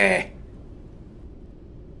 ¿Al qué?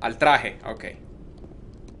 Al traje, ok.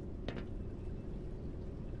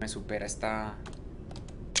 Me supera esta...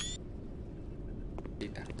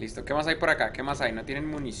 Listo, ¿qué más hay por acá? ¿Qué más hay? ¿No tienen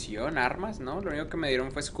munición, armas? ¿No? Lo único que me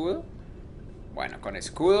dieron fue escudo. Bueno, con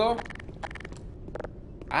escudo...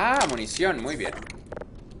 Ah, munición, muy bien.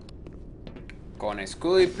 Con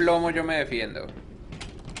escudo y plomo yo me defiendo.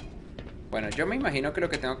 Bueno, yo me imagino que lo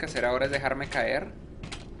que tengo que hacer ahora es dejarme caer.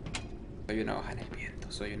 Soy una hoja en el viento,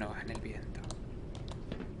 soy una hoja en el viento.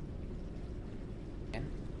 Bien.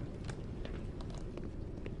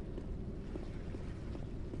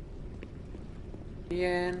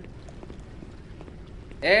 Bien.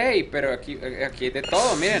 ¡Ey! Pero aquí hay de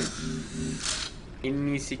todo, miren. Y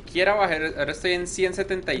ni siquiera bajé, ahora estoy en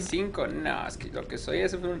 175. No, es que lo que soy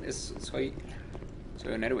soy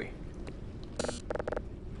un héroe.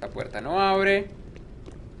 La puerta no abre.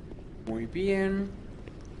 Muy bien.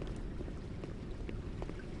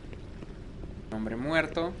 Hombre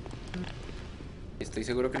muerto. Estoy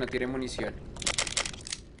seguro que no tiene munición.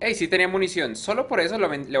 ¡Ey! Sí tenía munición. Solo por eso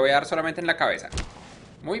le voy a dar solamente en la cabeza.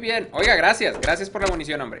 Muy bien. Oiga, gracias. Gracias por la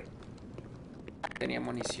munición, hombre. Tenía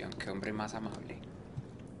munición. Qué hombre más amable.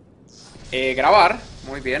 Grabar.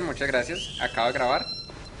 Muy bien, muchas gracias. Acabo de grabar.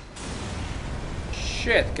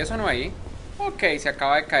 Shit, ¿qué sonó ahí? Ok, se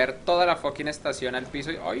acaba de caer toda la fucking estación al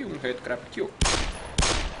piso. ¡Ay, un headcrab Q!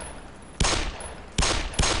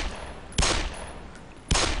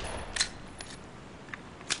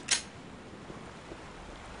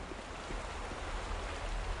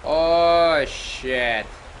 Oh, shit.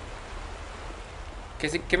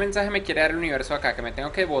 ¿Qué mensaje me quiere dar el universo acá? ¿Que me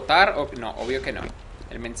tengo que botar? No, obvio que no.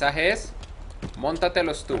 El mensaje es: móntate a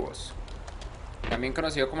los tubos. También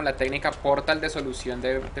conocido como la técnica portal de solución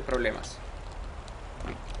de problemas.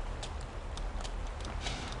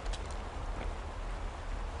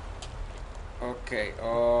 Ok,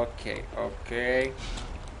 ok, ok.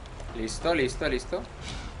 Listo, listo, listo.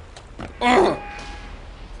 ¡Oh!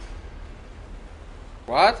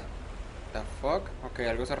 What? The fuck? Ok,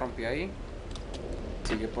 algo se rompió ahí.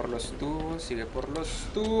 Sigue por los tubos, sigue por los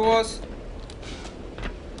tubos.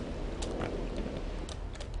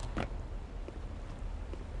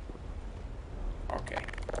 Ok.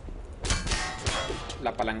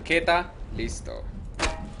 La palanqueta, listo.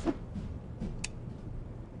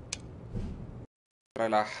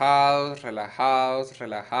 Relajados, relajados,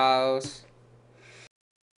 relajados.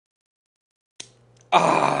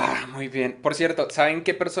 Ah, muy bien. Por cierto, ¿saben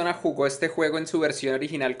qué persona jugó este juego en su versión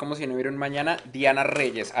original como si no hubiera un mañana? Diana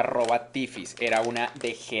Reyes, @tifis. Era una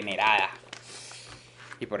degenerada.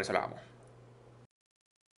 Y por eso la amo.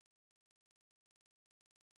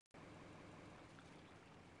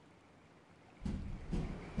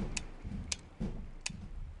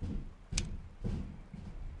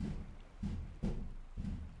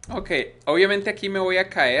 Ok, obviamente aquí me voy a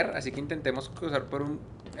caer, así que intentemos cruzar por un...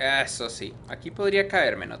 Eso sí, aquí podría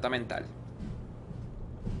caerme, nota mental.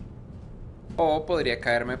 O podría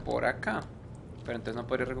caerme por acá. Pero entonces no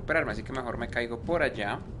podría recuperarme, así que mejor me caigo por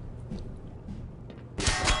allá.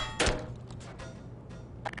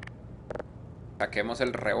 Saquemos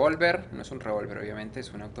el revólver. No es un revólver, obviamente,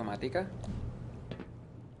 es una automática.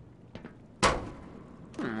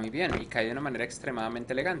 Muy bien, y cae de una manera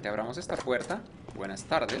extremadamente elegante. Abramos esta puerta. Buenas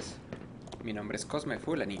tardes. Mi nombre es Cosme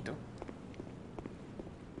Fulanito.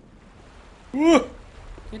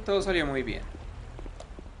 Y todo salió muy bien.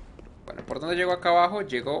 Bueno, ¿por dónde llego acá abajo?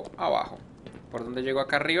 Llego abajo. ¿Por dónde llego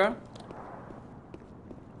acá arriba?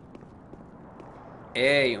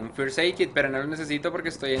 Ey, un First Aid Kit, pero no lo necesito porque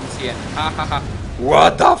estoy en 100. Jajaja.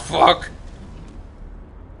 What the fuck? ¿Qué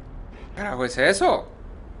carajo es eso?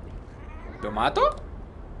 ¿Lo mato?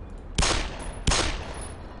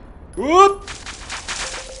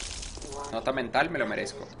 Nota mental, me lo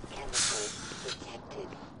merezco.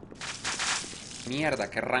 Mierda,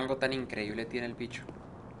 qué rango tan increíble tiene el bicho.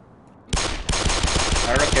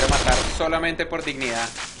 Ahora lo quiero matar solamente por dignidad.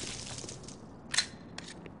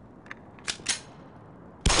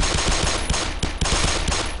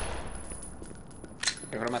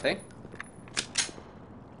 ¿Yo lo maté?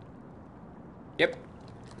 Yep.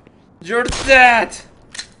 You're dead.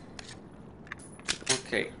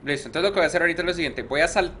 Ok, listo. Entonces lo que voy a hacer ahorita es lo siguiente. Voy a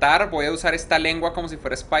saltar, voy a usar esta lengua como si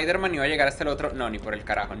fuera Spider-Man y voy a llegar hasta el otro... No, ni por el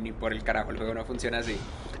carajo, ni por el carajo. El juego no funciona así.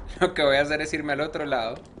 Lo que voy a hacer es irme al otro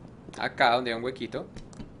lado. Acá, donde hay un huequito.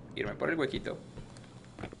 Irme por el huequito.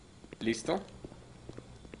 Listo.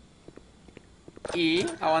 Y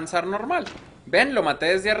avanzar normal. Ven, lo maté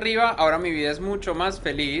desde arriba. Ahora mi vida es mucho más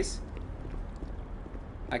feliz.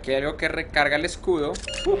 Aquí hay algo que recarga el escudo.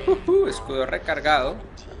 Escudo recargado.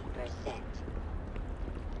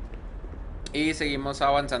 Y seguimos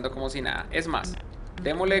avanzando como si nada. Es más,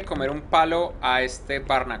 démosle de comer un palo a este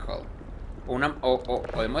barnacle. O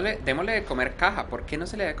démosle de comer caja. ¿Por qué no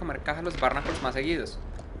se le da de comer caja a los barnacles más seguidos?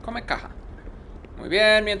 Come caja. Muy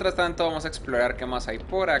bien, mientras tanto vamos a explorar qué más hay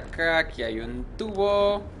por acá. Aquí hay un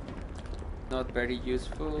tubo. Not very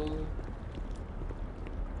useful.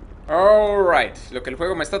 Alright, lo que el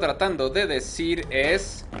juego me está tratando de decir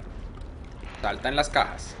es... Salta en las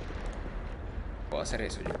cajas. Puedo hacer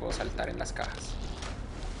eso, yo puedo saltar en las cajas.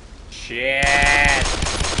 Shit.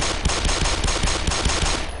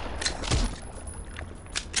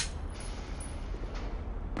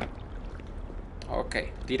 Ok,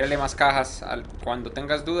 tírale más cajas. Cuando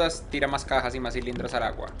tengas dudas, tira más cajas y más cilindros al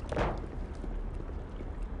agua.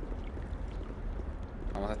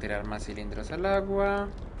 Vamos a tirar más cilindros al agua.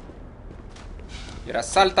 Y ahora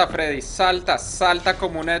salta, Freddy, salta, salta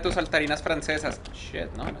como una de tus saltarinas francesas.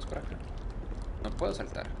 Shit, no, no es por acá. No puedo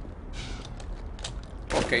saltar.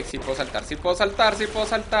 Ok, sí puedo saltar, sí puedo saltar, sí puedo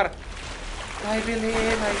saltar. I believe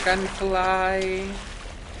I can fly.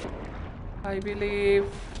 I believe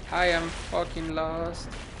I am fucking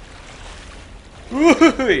lost.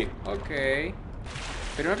 Uy, ok.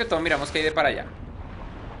 Primero que todo miramos qué hay de para allá.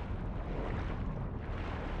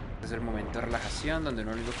 Este es el momento de relajación donde uno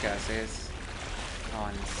lo único que hace es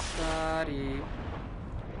avanzar y...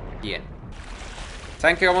 Bien.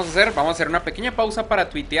 ¿Saben qué vamos a hacer? Vamos a hacer una pequeña pausa para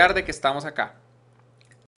tuitear de que estamos acá.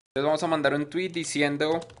 Entonces vamos a mandar un tweet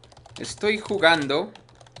diciendo: estoy jugando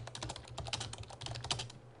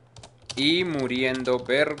y muriendo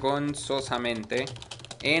vergonzosamente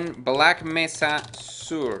en Blackmesa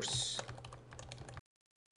Source,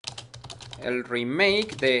 el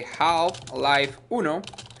remake de Half-Life 1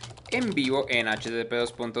 en vivo en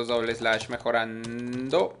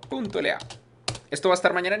http://mejorando.la. Esto va a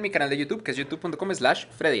estar mañana en mi canal de YouTube, que es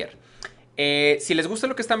youtube.com/Fredier. Si les gusta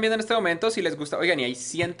lo que están viendo en este momento, si les gusta... Oigan, y hay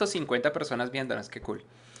 150 personas viéndonos, qué cool.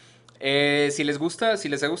 Si les gusta, si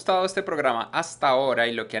les ha gustado este programa hasta ahora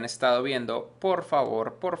y lo que han estado viendo, por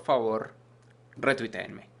favor,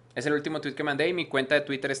 retuiteenme. Es el último tweet que mandé y mi cuenta de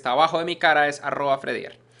Twitter está abajo de mi cara, es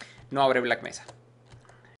 @Fredier. No abre Blackmesa.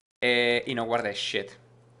 Y no guardé shit.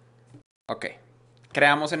 Ok.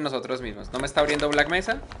 Creamos en nosotros mismos. ¿No me está abriendo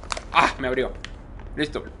Blackmesa? ¡Ah! Me abrió.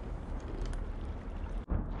 Listo.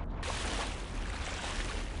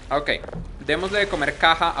 Ok. Démosle de comer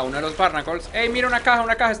caja a uno de los barnacles. ¡Ey, mira una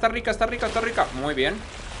caja! Está rica, está rica, está rica. Muy bien.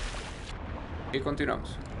 Y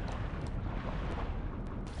continuamos.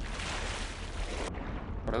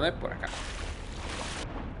 ¿Por dónde? Por acá.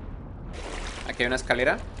 Aquí hay una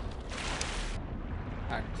escalera.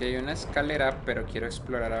 Aquí hay una escalera, pero quiero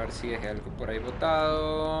explorar a ver si dejé algo por ahí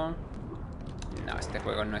botado. No, este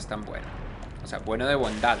juego no es tan bueno. O sea, bueno de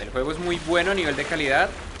bondad. El juego es muy bueno a nivel de calidad,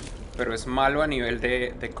 pero es malo a nivel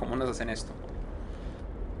de cómo nos hacen esto.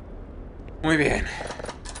 Muy bien.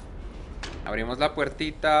 Abrimos la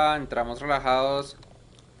puertita, entramos relajados.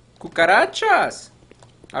 ¡Cucarachas!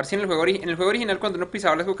 A ver si en en el juego original cuando uno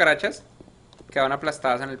pisaba las cucarachas quedaban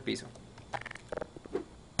aplastadas en el piso.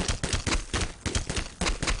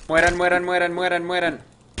 Mueran, mueran, mueran, mueran, mueran.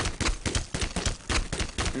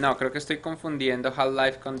 No, creo que estoy confundiendo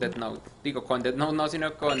Half-Life con Death Note. Digo, con Death Note no,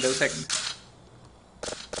 sino con Deus Ex.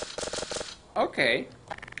 Ok.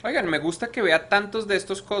 Oigan, me gusta que vea tantos de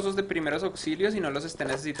estos cosos de primeros auxilios y no los esté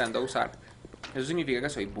necesitando usar. Eso significa que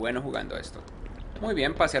soy bueno jugando esto. Muy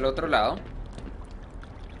bien, pasé al otro lado.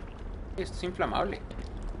 Esto es inflamable.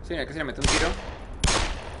 Significa que se le mete un tiro.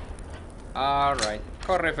 Alright.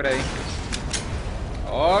 Corre, Freddy.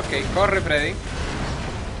 Ok, corre, Freddy.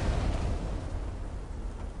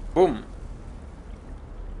 Boom.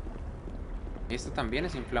 Esto también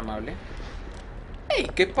es inflamable.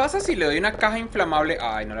 Hey, ¿qué pasa si le doy una caja inflamable?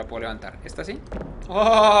 Ay, no la puedo levantar. ¿Esta sí?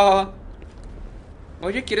 ¡Oh!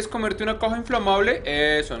 Oye, ¿quieres comerte una caja inflamable?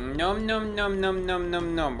 Eso. Nom, nom, nom, nom, nom,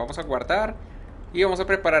 nom, nom. Vamos a guardar. Y vamos a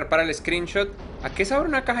preparar para el screenshot. ¿A qué sabe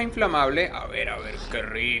una caja inflamable? A ver, qué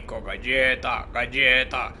rico. Galleta,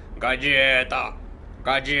 galleta, galleta,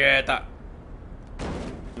 galleta.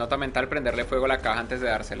 Nota mental, prenderle fuego a la caja antes de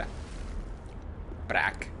dársela.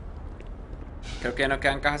 Brack. Creo que ya no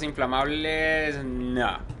quedan cajas inflamables.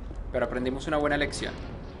 No. Pero aprendimos una buena lección.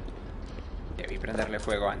 Debí prenderle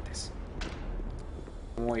fuego antes.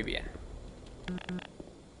 Muy bien.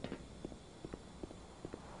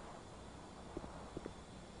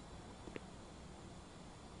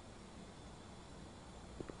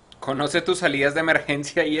 Conoce tus salidas de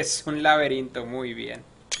emergencia y es un laberinto. Muy bien.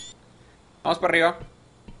 Vamos para arriba.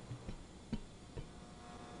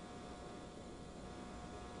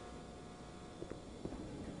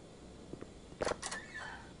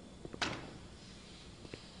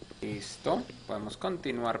 Listo. Podemos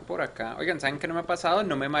continuar por acá. Oigan, ¿saben qué no me ha pasado?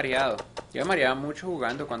 No me he mareado. Yo me mareaba mucho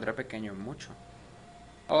jugando cuando era pequeño. Mucho.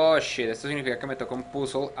 Oh, shit. Esto significa que me toca un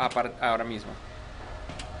puzzle ahora mismo.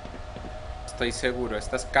 Estoy seguro.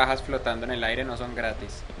 Estas cajas flotando en el aire no son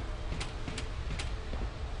gratis.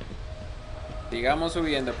 Sigamos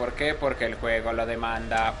subiendo. ¿Por qué? Porque el juego lo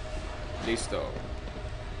demanda. Listo.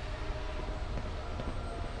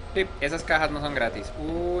 Sí, esas cajas no son gratis.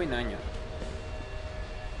 Uy, naño.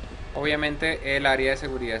 Obviamente el área de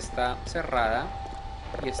seguridad está cerrada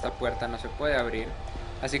y esta puerta no se puede abrir.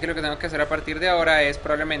 Así que lo que tengo que hacer a partir de ahora es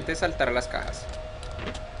probablemente saltar a las cajas.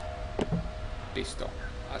 Listo.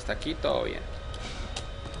 Hasta aquí todo bien.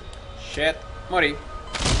 Shit. Morí.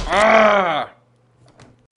 ¡Ah!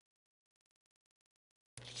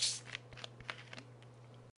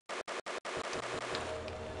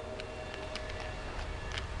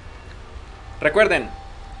 Recuerden,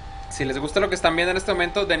 si les gusta lo que están viendo en este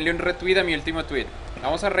momento, denle un retweet a mi último tweet.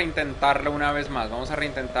 Vamos a reintentarlo una vez más. Vamos a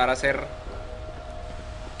reintentar hacer...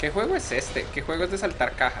 ¿Qué juego es este? ¿Qué juego es de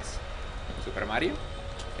saltar cajas? ¿Super Mario?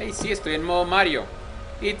 Hey, sí, estoy en modo Mario.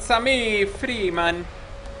 It's a me, Freeman.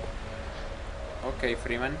 Ok,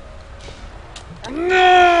 Freeman.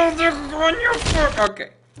 ¡No! ¡De coño! Ok.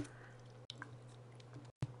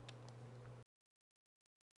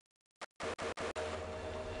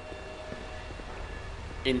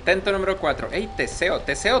 Intento número 4. Ey, Teseo.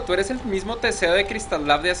 Teseo, ¿tú eres el mismo Teseo de Crystal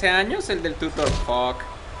Lab de hace años? El del tutor. Fuck.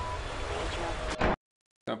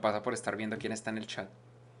 Esto me pasa por estar viendo quién está en el chat.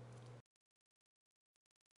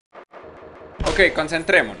 Ok,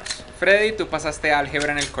 concentrémonos. Freddy, tú pasaste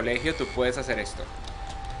álgebra en el colegio. Tú puedes hacer esto.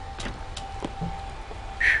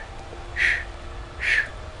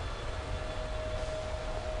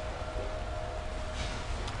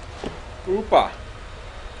 Upa.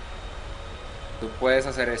 Tú puedes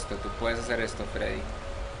hacer esto, Freddy.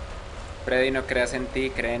 Freddy, no creas en ti,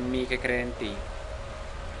 cree en mí que cree en ti.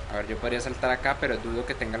 A ver, yo podría saltar acá, pero dudo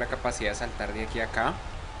que tenga la capacidad de saltar de aquí a acá.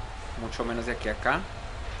 Mucho menos de aquí a acá.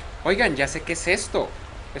 Oigan, ya sé qué es esto.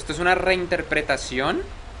 Esto es una reinterpretación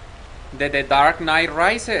de The Dark Knight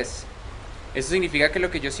Rises. Eso significa que lo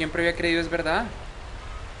que yo siempre había creído es verdad.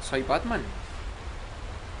 Soy Batman.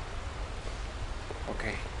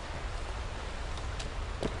 Ok.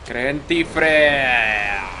 Cree en ti,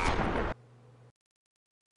 Fred.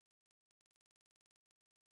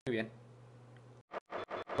 Muy bien.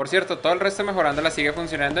 Por cierto, todo el resto de mejorándola sigue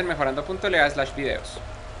funcionando en mejorando.la/videos.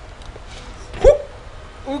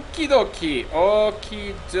 Okidoki.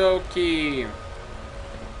 Okidoki.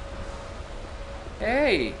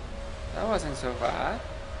 Hey, that wasn't so bad.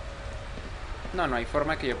 No, no hay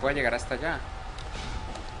forma que yo pueda llegar hasta allá.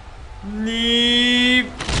 Ni...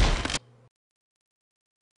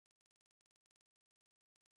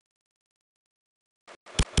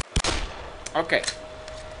 Ok.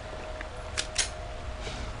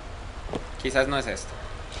 Quizás no es esto.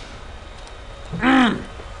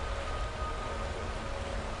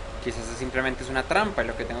 Quizás simplemente es una trampa y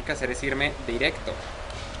lo que tengo que hacer es irme directo.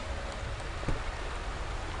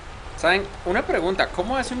 ¿Saben? Una pregunta,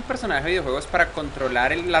 ¿cómo hace un personaje de videojuegos para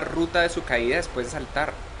controlar la ruta de su caída después de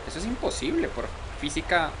saltar? Eso es imposible por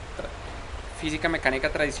física mecánica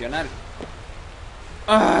tradicional.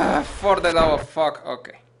 Ah, for the love of fuck, ok.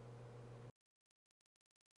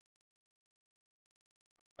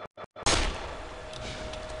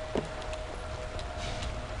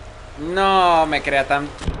 No me crea tan...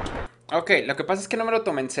 Ok, lo que pasa es que no me lo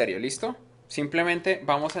tomé en serio, ¿listo? Simplemente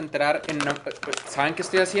vamos a entrar en... ¿Saben qué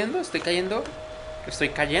estoy haciendo? Estoy cayendo. Estoy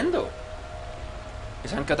cayendo. ¿Y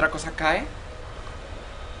saben qué otra cosa cae?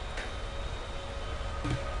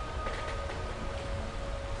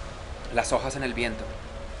 Las hojas en el viento.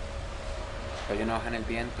 Soy una hoja en el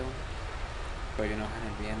viento. Soy una hoja en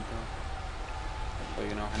el viento.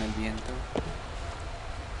 Soy una hoja en el viento.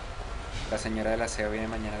 La señora del aseo viene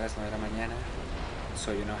mañana a las 9 de la mañana.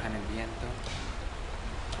 Soy una hoja en el viento.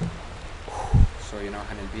 Soy una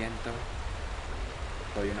hoja en el viento.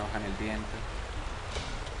 Soy una hoja en el viento.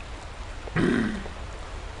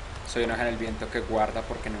 Soy una hoja en el viento que guarda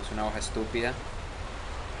porque no es una hoja estúpida.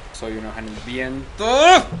 Soy una hoja en el viento.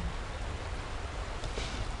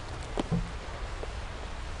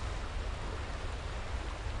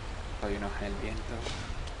 Soy una hoja en el viento.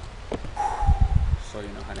 Soy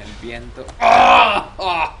una hoja en el viento.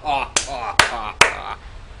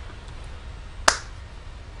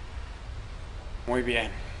 Muy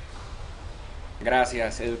bien.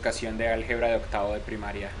 Gracias, educación de álgebra de octavo de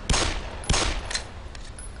primaria.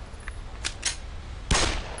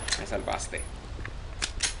 Me salvaste.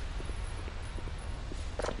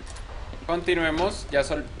 Continuemos. Ya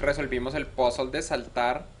resolvimos el puzzle de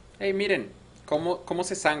saltar. Hey, miren. ¿Cómo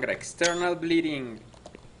se sangra? External bleeding.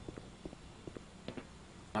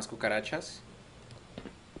 Más cucarachas.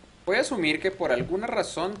 Voy a asumir que por alguna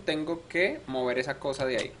razón tengo que mover esa cosa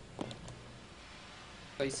de ahí.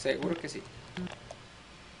 Estoy seguro que sí.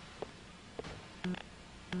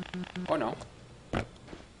 ¿O no?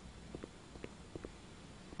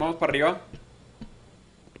 Vamos para arriba.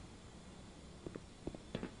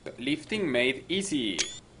 Lifting made easy.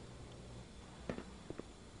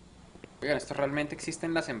 Oigan, ¿esto realmente existe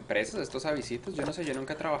en las empresas? ¿Estos avisitos? Yo no sé, yo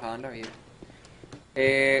nunca he trabajado en la vida.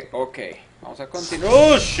 Ok. Vamos a continuar.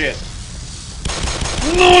 ¡Oh, shit!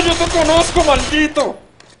 ¡No, yo te conozco, maldito!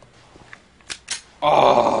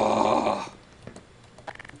 ¡Ah!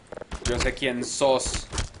 Yo sé quién sos.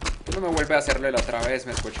 Tú no me vuelves a hacerlo la otra vez,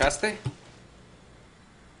 ¿me escuchaste?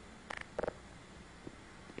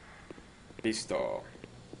 Listo.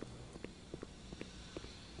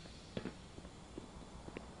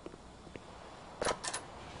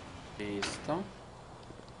 Listo.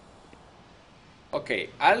 Ok,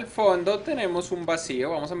 al fondo tenemos un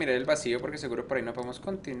vacío. Vamos a mirar el vacío porque seguro por ahí no podemos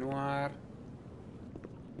continuar.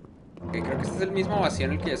 Ok, creo que este es el mismo vacío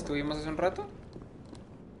en el que ya estuvimos hace un rato.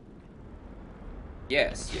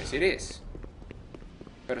 Yes, yes it is.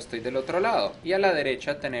 Pero estoy del otro lado. Y a la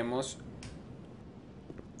derecha tenemos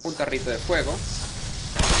un tarrito de fuego.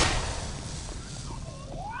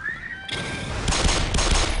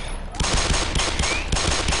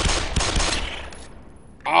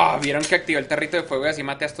 Ah, ¿vieron que activé el tarrito de fuego y así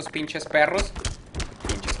maté a estos pinches perros?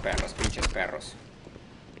 Pinches perros, pinches perros.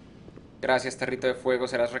 Gracias, tarrito de fuego,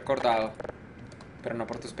 serás recordado. Pero no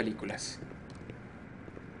por tus películas.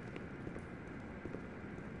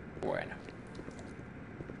 Bueno.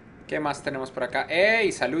 ¿Qué más tenemos por acá?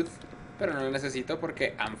 ¡Ey! Salud. Pero no lo necesito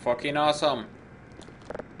porque I'm fucking awesome.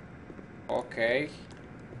 Ok.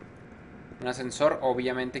 Un ascensor.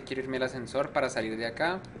 Obviamente quiero irme al ascensor para salir de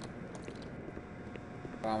acá.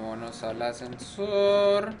 Vámonos al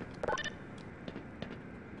ascensor.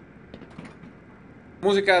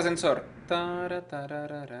 Música de ascensor.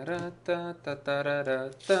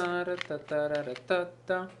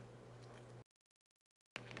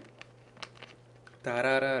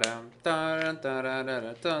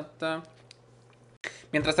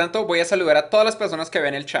 Mientras tanto, voy a saludar a todas las personas que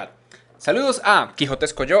ven el chat. Saludos a Quijote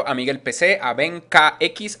Escolló, a Miguel PC, a Ben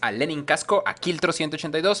KX, a Lenin Casco, a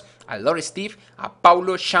Kiltro182, a Lore Steve, a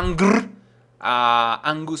Paulo Shangr, a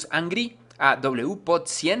Angus Angry, a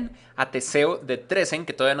WPod100, a Teseo de Tresen,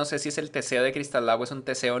 que todavía no sé si es el Teseo de Cristal Lago, es un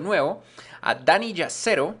Teseo nuevo, a Dani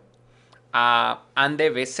Yacero, a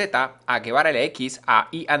Ande BZ, a Guevara LX, a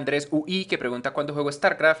I Andrés UI, que pregunta cuándo juego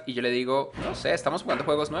StarCraft, y yo le digo, no sé, estamos jugando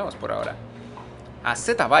juegos nuevos por ahora. A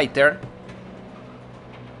Zbiter,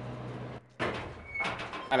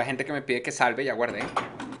 a la gente que me pide que salve, ya guardé.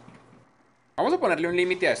 Vamos a ponerle un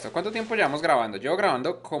límite a esto. ¿Cuánto tiempo llevamos grabando? Llevo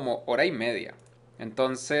grabando como hora y media.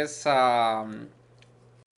 Entonces,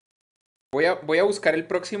 voy a buscar el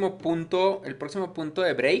próximo punto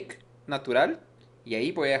de break natural. Y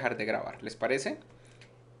ahí voy a dejar de grabar. ¿Les parece?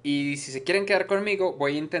 Y si se quieren quedar conmigo,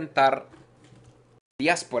 voy a intentar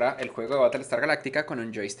Diáspora, el juego de Battlestar Galactica, con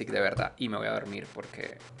un joystick de verdad. Y me voy a dormir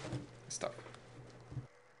porque... Stop.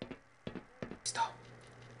 Listo.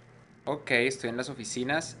 Ok, estoy en las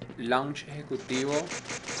oficinas. Launch ejecutivo.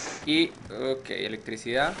 Y... Ok,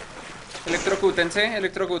 electricidad. Electrocútense,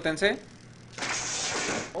 electrocútense.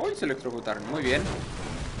 Uy, se electrocutaron. Muy bien.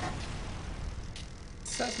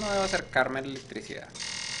 Quizás no debo acercarme a la electricidad.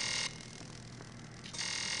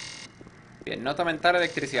 Bien, nota mental,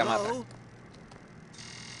 electricidad mata. Hello?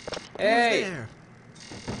 Who's ¡Ey! there?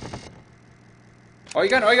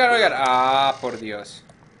 Oigan, oigan, oigan. Ah, por Dios.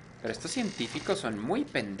 Pero estos científicos son muy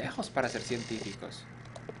pendejos para ser científicos.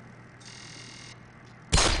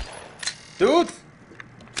 ¡Dude!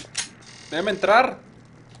 Déjame entrar.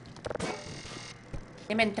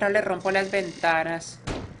 Déjame entrar, le rompo las ventanas.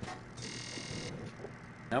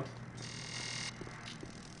 No.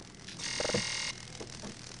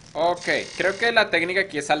 Ok, creo que la técnica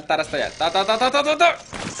aquí es saltar hasta allá. ¡Ta, ta, ta, ta, ta, ta, ta!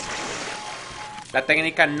 La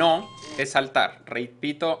técnica no es saltar.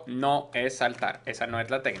 Repito, no es saltar. Esa no es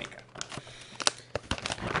la técnica.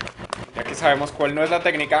 Ya que sabemos cuál no es la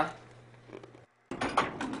técnica,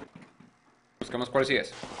 busquemos cuál sí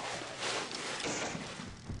es.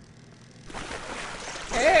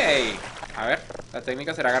 ¡Ey! A ver, ¿la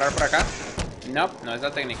técnica será agarrar por acá? No, no es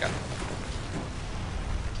la técnica.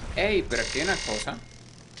 ¡Ey! Pero aquí hay una cosa.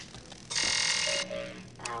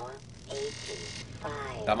 Hour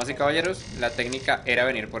 85. Damas y caballeros, la técnica era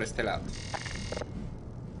venir por este lado.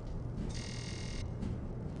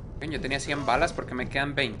 Bien, yo tenía 100 balas, ¿por qué me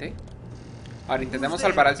quedan 20? Ahora intentemos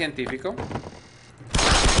salvar al científico.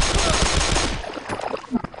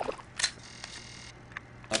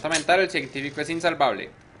 Nota mental, el científico es insalvable.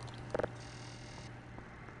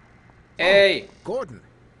 ¡Ey! Gordon,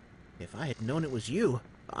 if I had known it was you,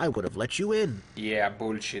 I would have let you in. Yeah,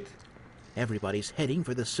 bullshit. Everybody's heading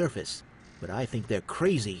for the surface, but I think they're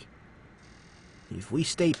crazy. If we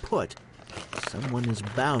stay put, someone is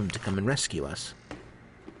bound to come and rescue us.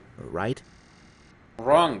 Right?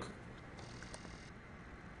 Wrong.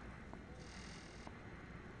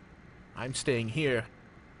 I'm staying here.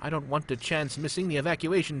 I don't want to chance missing the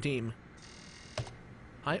evacuation team.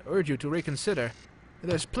 I urge you to reconsider.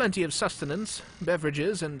 There's plenty of sustenance,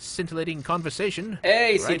 beverages, and scintillating conversation.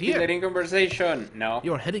 ¡Ey! Right Scintillating conversation. No.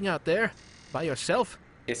 You're heading out there by yourself?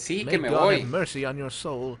 Que sí, May que me God voy. have mercy on your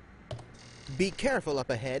soul. Be careful up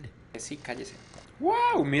ahead. Que sí, cállese.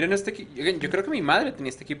 ¡Wow! Miren este equipo. Yo creo que mi madre tenía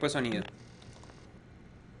este equipo de sonido.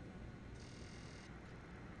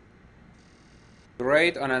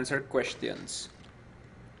 Great unanswered questions.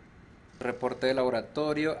 Reporte de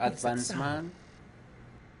laboratorio. Advanced Man.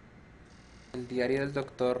 El diario del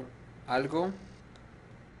doctor. Algo.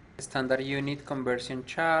 Standard Unit Conversion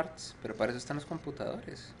Charts. Pero para eso están los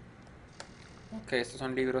computadores. Ok, estos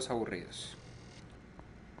son libros aburridos.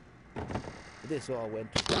 This all went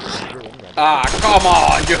to ruin rather Ah, come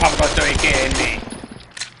on! You have got to be kidding me.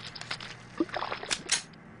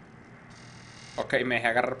 Ok, me dejé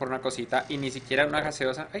agarrar por una cosita y ni siquiera una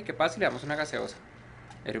gaseosa. Ay, ¿qué pasa si le damos una gaseosa?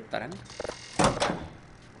 ¿Eruptarán?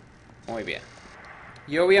 Muy bien.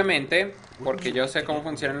 Y obviamente, porque yo sé cómo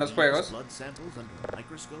funcionan los juegos, Blood samples under a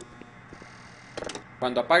microscope?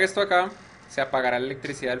 cuando apague esto acá, se apagará la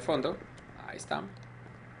electricidad del fondo. Ahí está.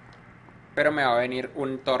 Pero me va a venir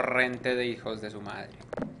un torrente de hijos de su madre.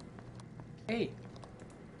 ¡Hey!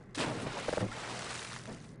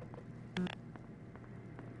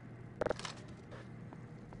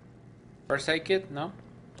 First aid kit, ¿no?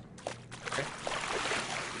 Ok.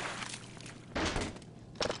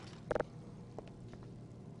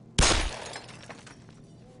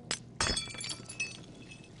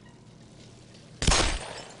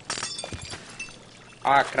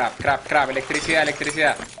 Ah, crap, crap, crap. Electricidad,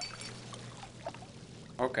 electricidad.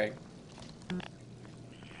 Ok.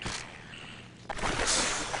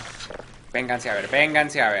 Vénganse a ver,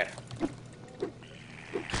 vénganse a ver.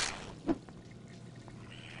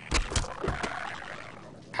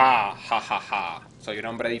 Ja, ja, ja, ja. Soy un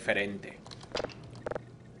hombre diferente.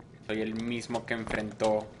 Soy el mismo que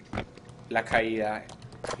enfrentó la caída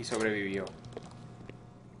y sobrevivió.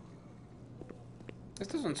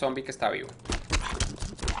 Esto es un zombie que está vivo.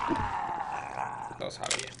 Lo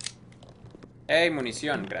sabía. ¡Ey,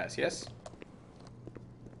 munición! Gracias.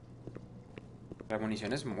 La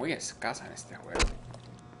munición es muy escasa en este juego.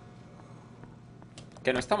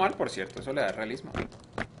 Que no está mal, por cierto. Eso le da realismo.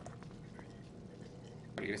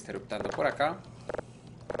 Alguien está eruptando por acá.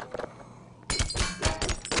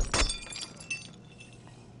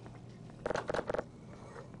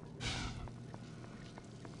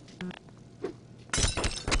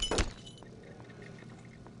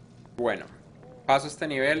 Bueno, paso este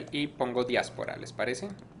nivel y pongo diáspora, ¿les parece?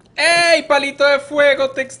 ¡Ey, palito de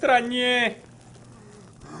fuego! ¡Te extrañé!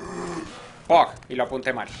 ¡Pog! Y lo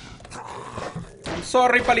apunté mal.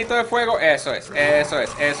 Sorry, palito de fuego. Eso es, eso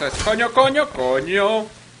es, eso es. Coño, coño, coño.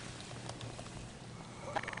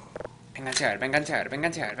 Vénganse a ver, vénganse a ver,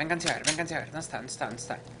 vénganse a ver, vénganse a ver, vénganse a ver. ¿Dónde está? ¿Dónde está? ¿Dónde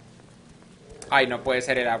está? Ay, no puede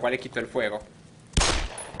ser, el agua le quitó el fuego.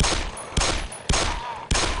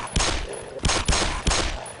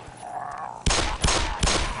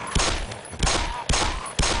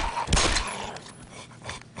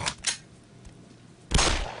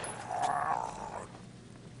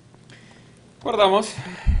 Guardamos.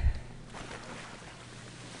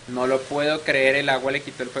 No lo puedo creer, el agua le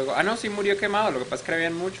quitó el fuego. Ah, no, sí murió quemado, lo que pasa es que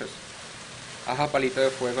habían muchos. Ajá, palito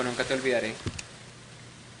de fuego, nunca te olvidaré.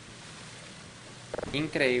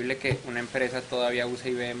 Increíble que una empresa todavía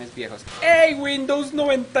use IBMs viejos. ¡Ey, Windows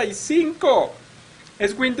 95!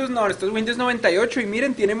 Es Windows, no, esto es Windows 98 y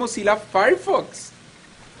miren, tiene Mozilla Firefox.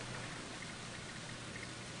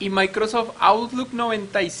 Y Microsoft Outlook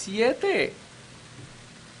 97.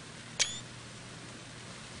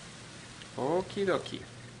 Okidoki.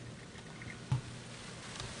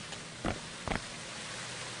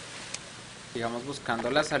 Sigamos buscando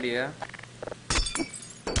la salida.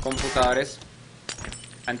 Computadores.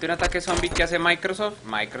 Ante un ataque zombie que hace Microsoft,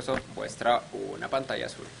 Microsoft muestra una pantalla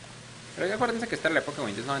azul. Pero ya acuérdense que esta es la época de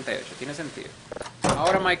Windows 98, tiene sentido.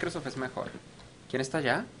 Ahora Microsoft es mejor. ¿Quién está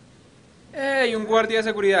allá? ¡Ey! Un guardia de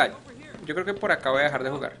seguridad. Yo creo que por acá voy a dejar de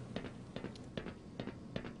jugar.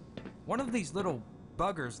 One of these little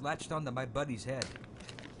buggers latched onto my buddy's head.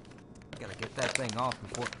 Gotta get that thing off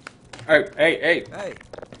before... ¡Ey! ¡Ey! ¡Ey! Hey,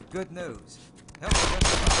 good news. Help me.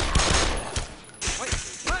 Wait,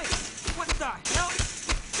 hey! What the hell?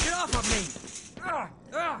 Get off of me!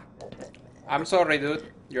 I'm sorry,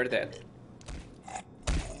 dude. You're dead.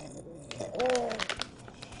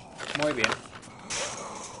 Muy bien.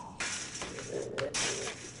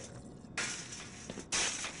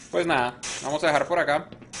 Pues nada, vamos a dejar por acá.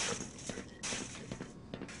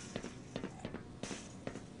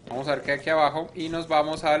 Vamos a ver qué hay aquí abajo y nos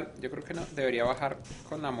vamos al... Yo creo que no, debería bajar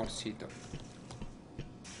con amorcito.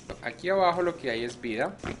 Aquí abajo lo que hay es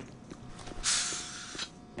vida.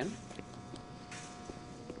 Bien.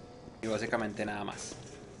 Y básicamente nada más.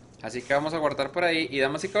 Así que vamos a guardar por ahí. Y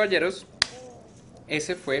damas y caballeros,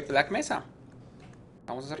 ese fue Blackmesa.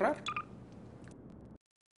 Vamos a cerrar.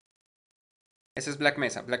 Ese es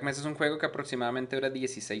Blackmesa. Blackmesa es un juego que aproximadamente dura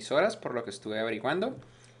 16 horas, por lo que estuve averiguando.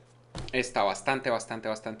 Está bastante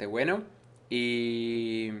bueno.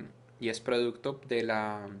 Y es producto de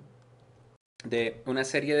una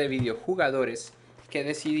serie de videojugadores que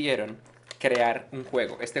decidieron crear un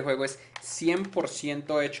juego. Este juego es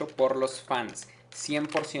 100% hecho por los fans.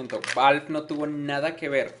 100%. Valve no tuvo nada que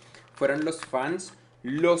ver. Fueron los fans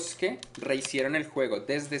los que rehicieron el juego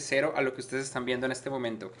desde cero a lo que ustedes están viendo en este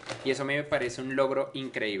momento. Y eso a mí me parece un logro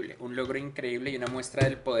increíble. Un logro increíble y una muestra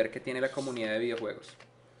del poder que tiene la comunidad de videojuegos.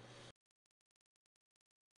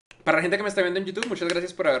 Para la gente que me está viendo en YouTube, muchas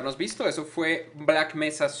gracias por habernos visto. Eso fue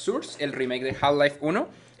Blackmesa Source, el remake de Half-Life 1.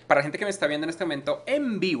 Para la gente que me está viendo en este momento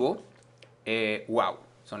en vivo, wow,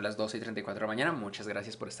 son las 12:34 de la mañana. Muchas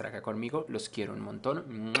gracias por estar acá conmigo. Los quiero un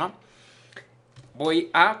montón.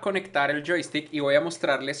 Voy a conectar el joystick y voy a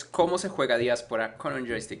mostrarles cómo se juega Diáspora con un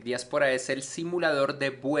joystick. Diáspora es el simulador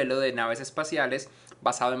de vuelo de naves espaciales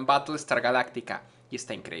basado en Battlestar Galactica. Y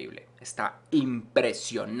está increíble, está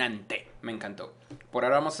impresionante, me encantó. Por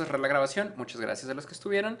ahora vamos a cerrar la grabación, muchas gracias a los que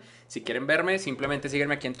estuvieron. Si quieren verme, simplemente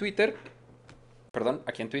síguenme aquí en Twitter. Perdón,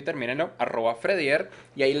 aquí en Twitter, mírenlo, @FreddyR.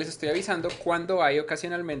 Y ahí les estoy avisando cuando hay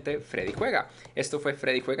ocasionalmente Freddy Juega. Esto fue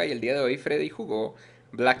Freddy Juega y el día de hoy Freddy jugó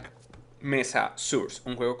Blackmesa Source,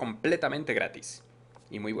 un juego completamente gratis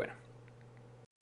y muy bueno.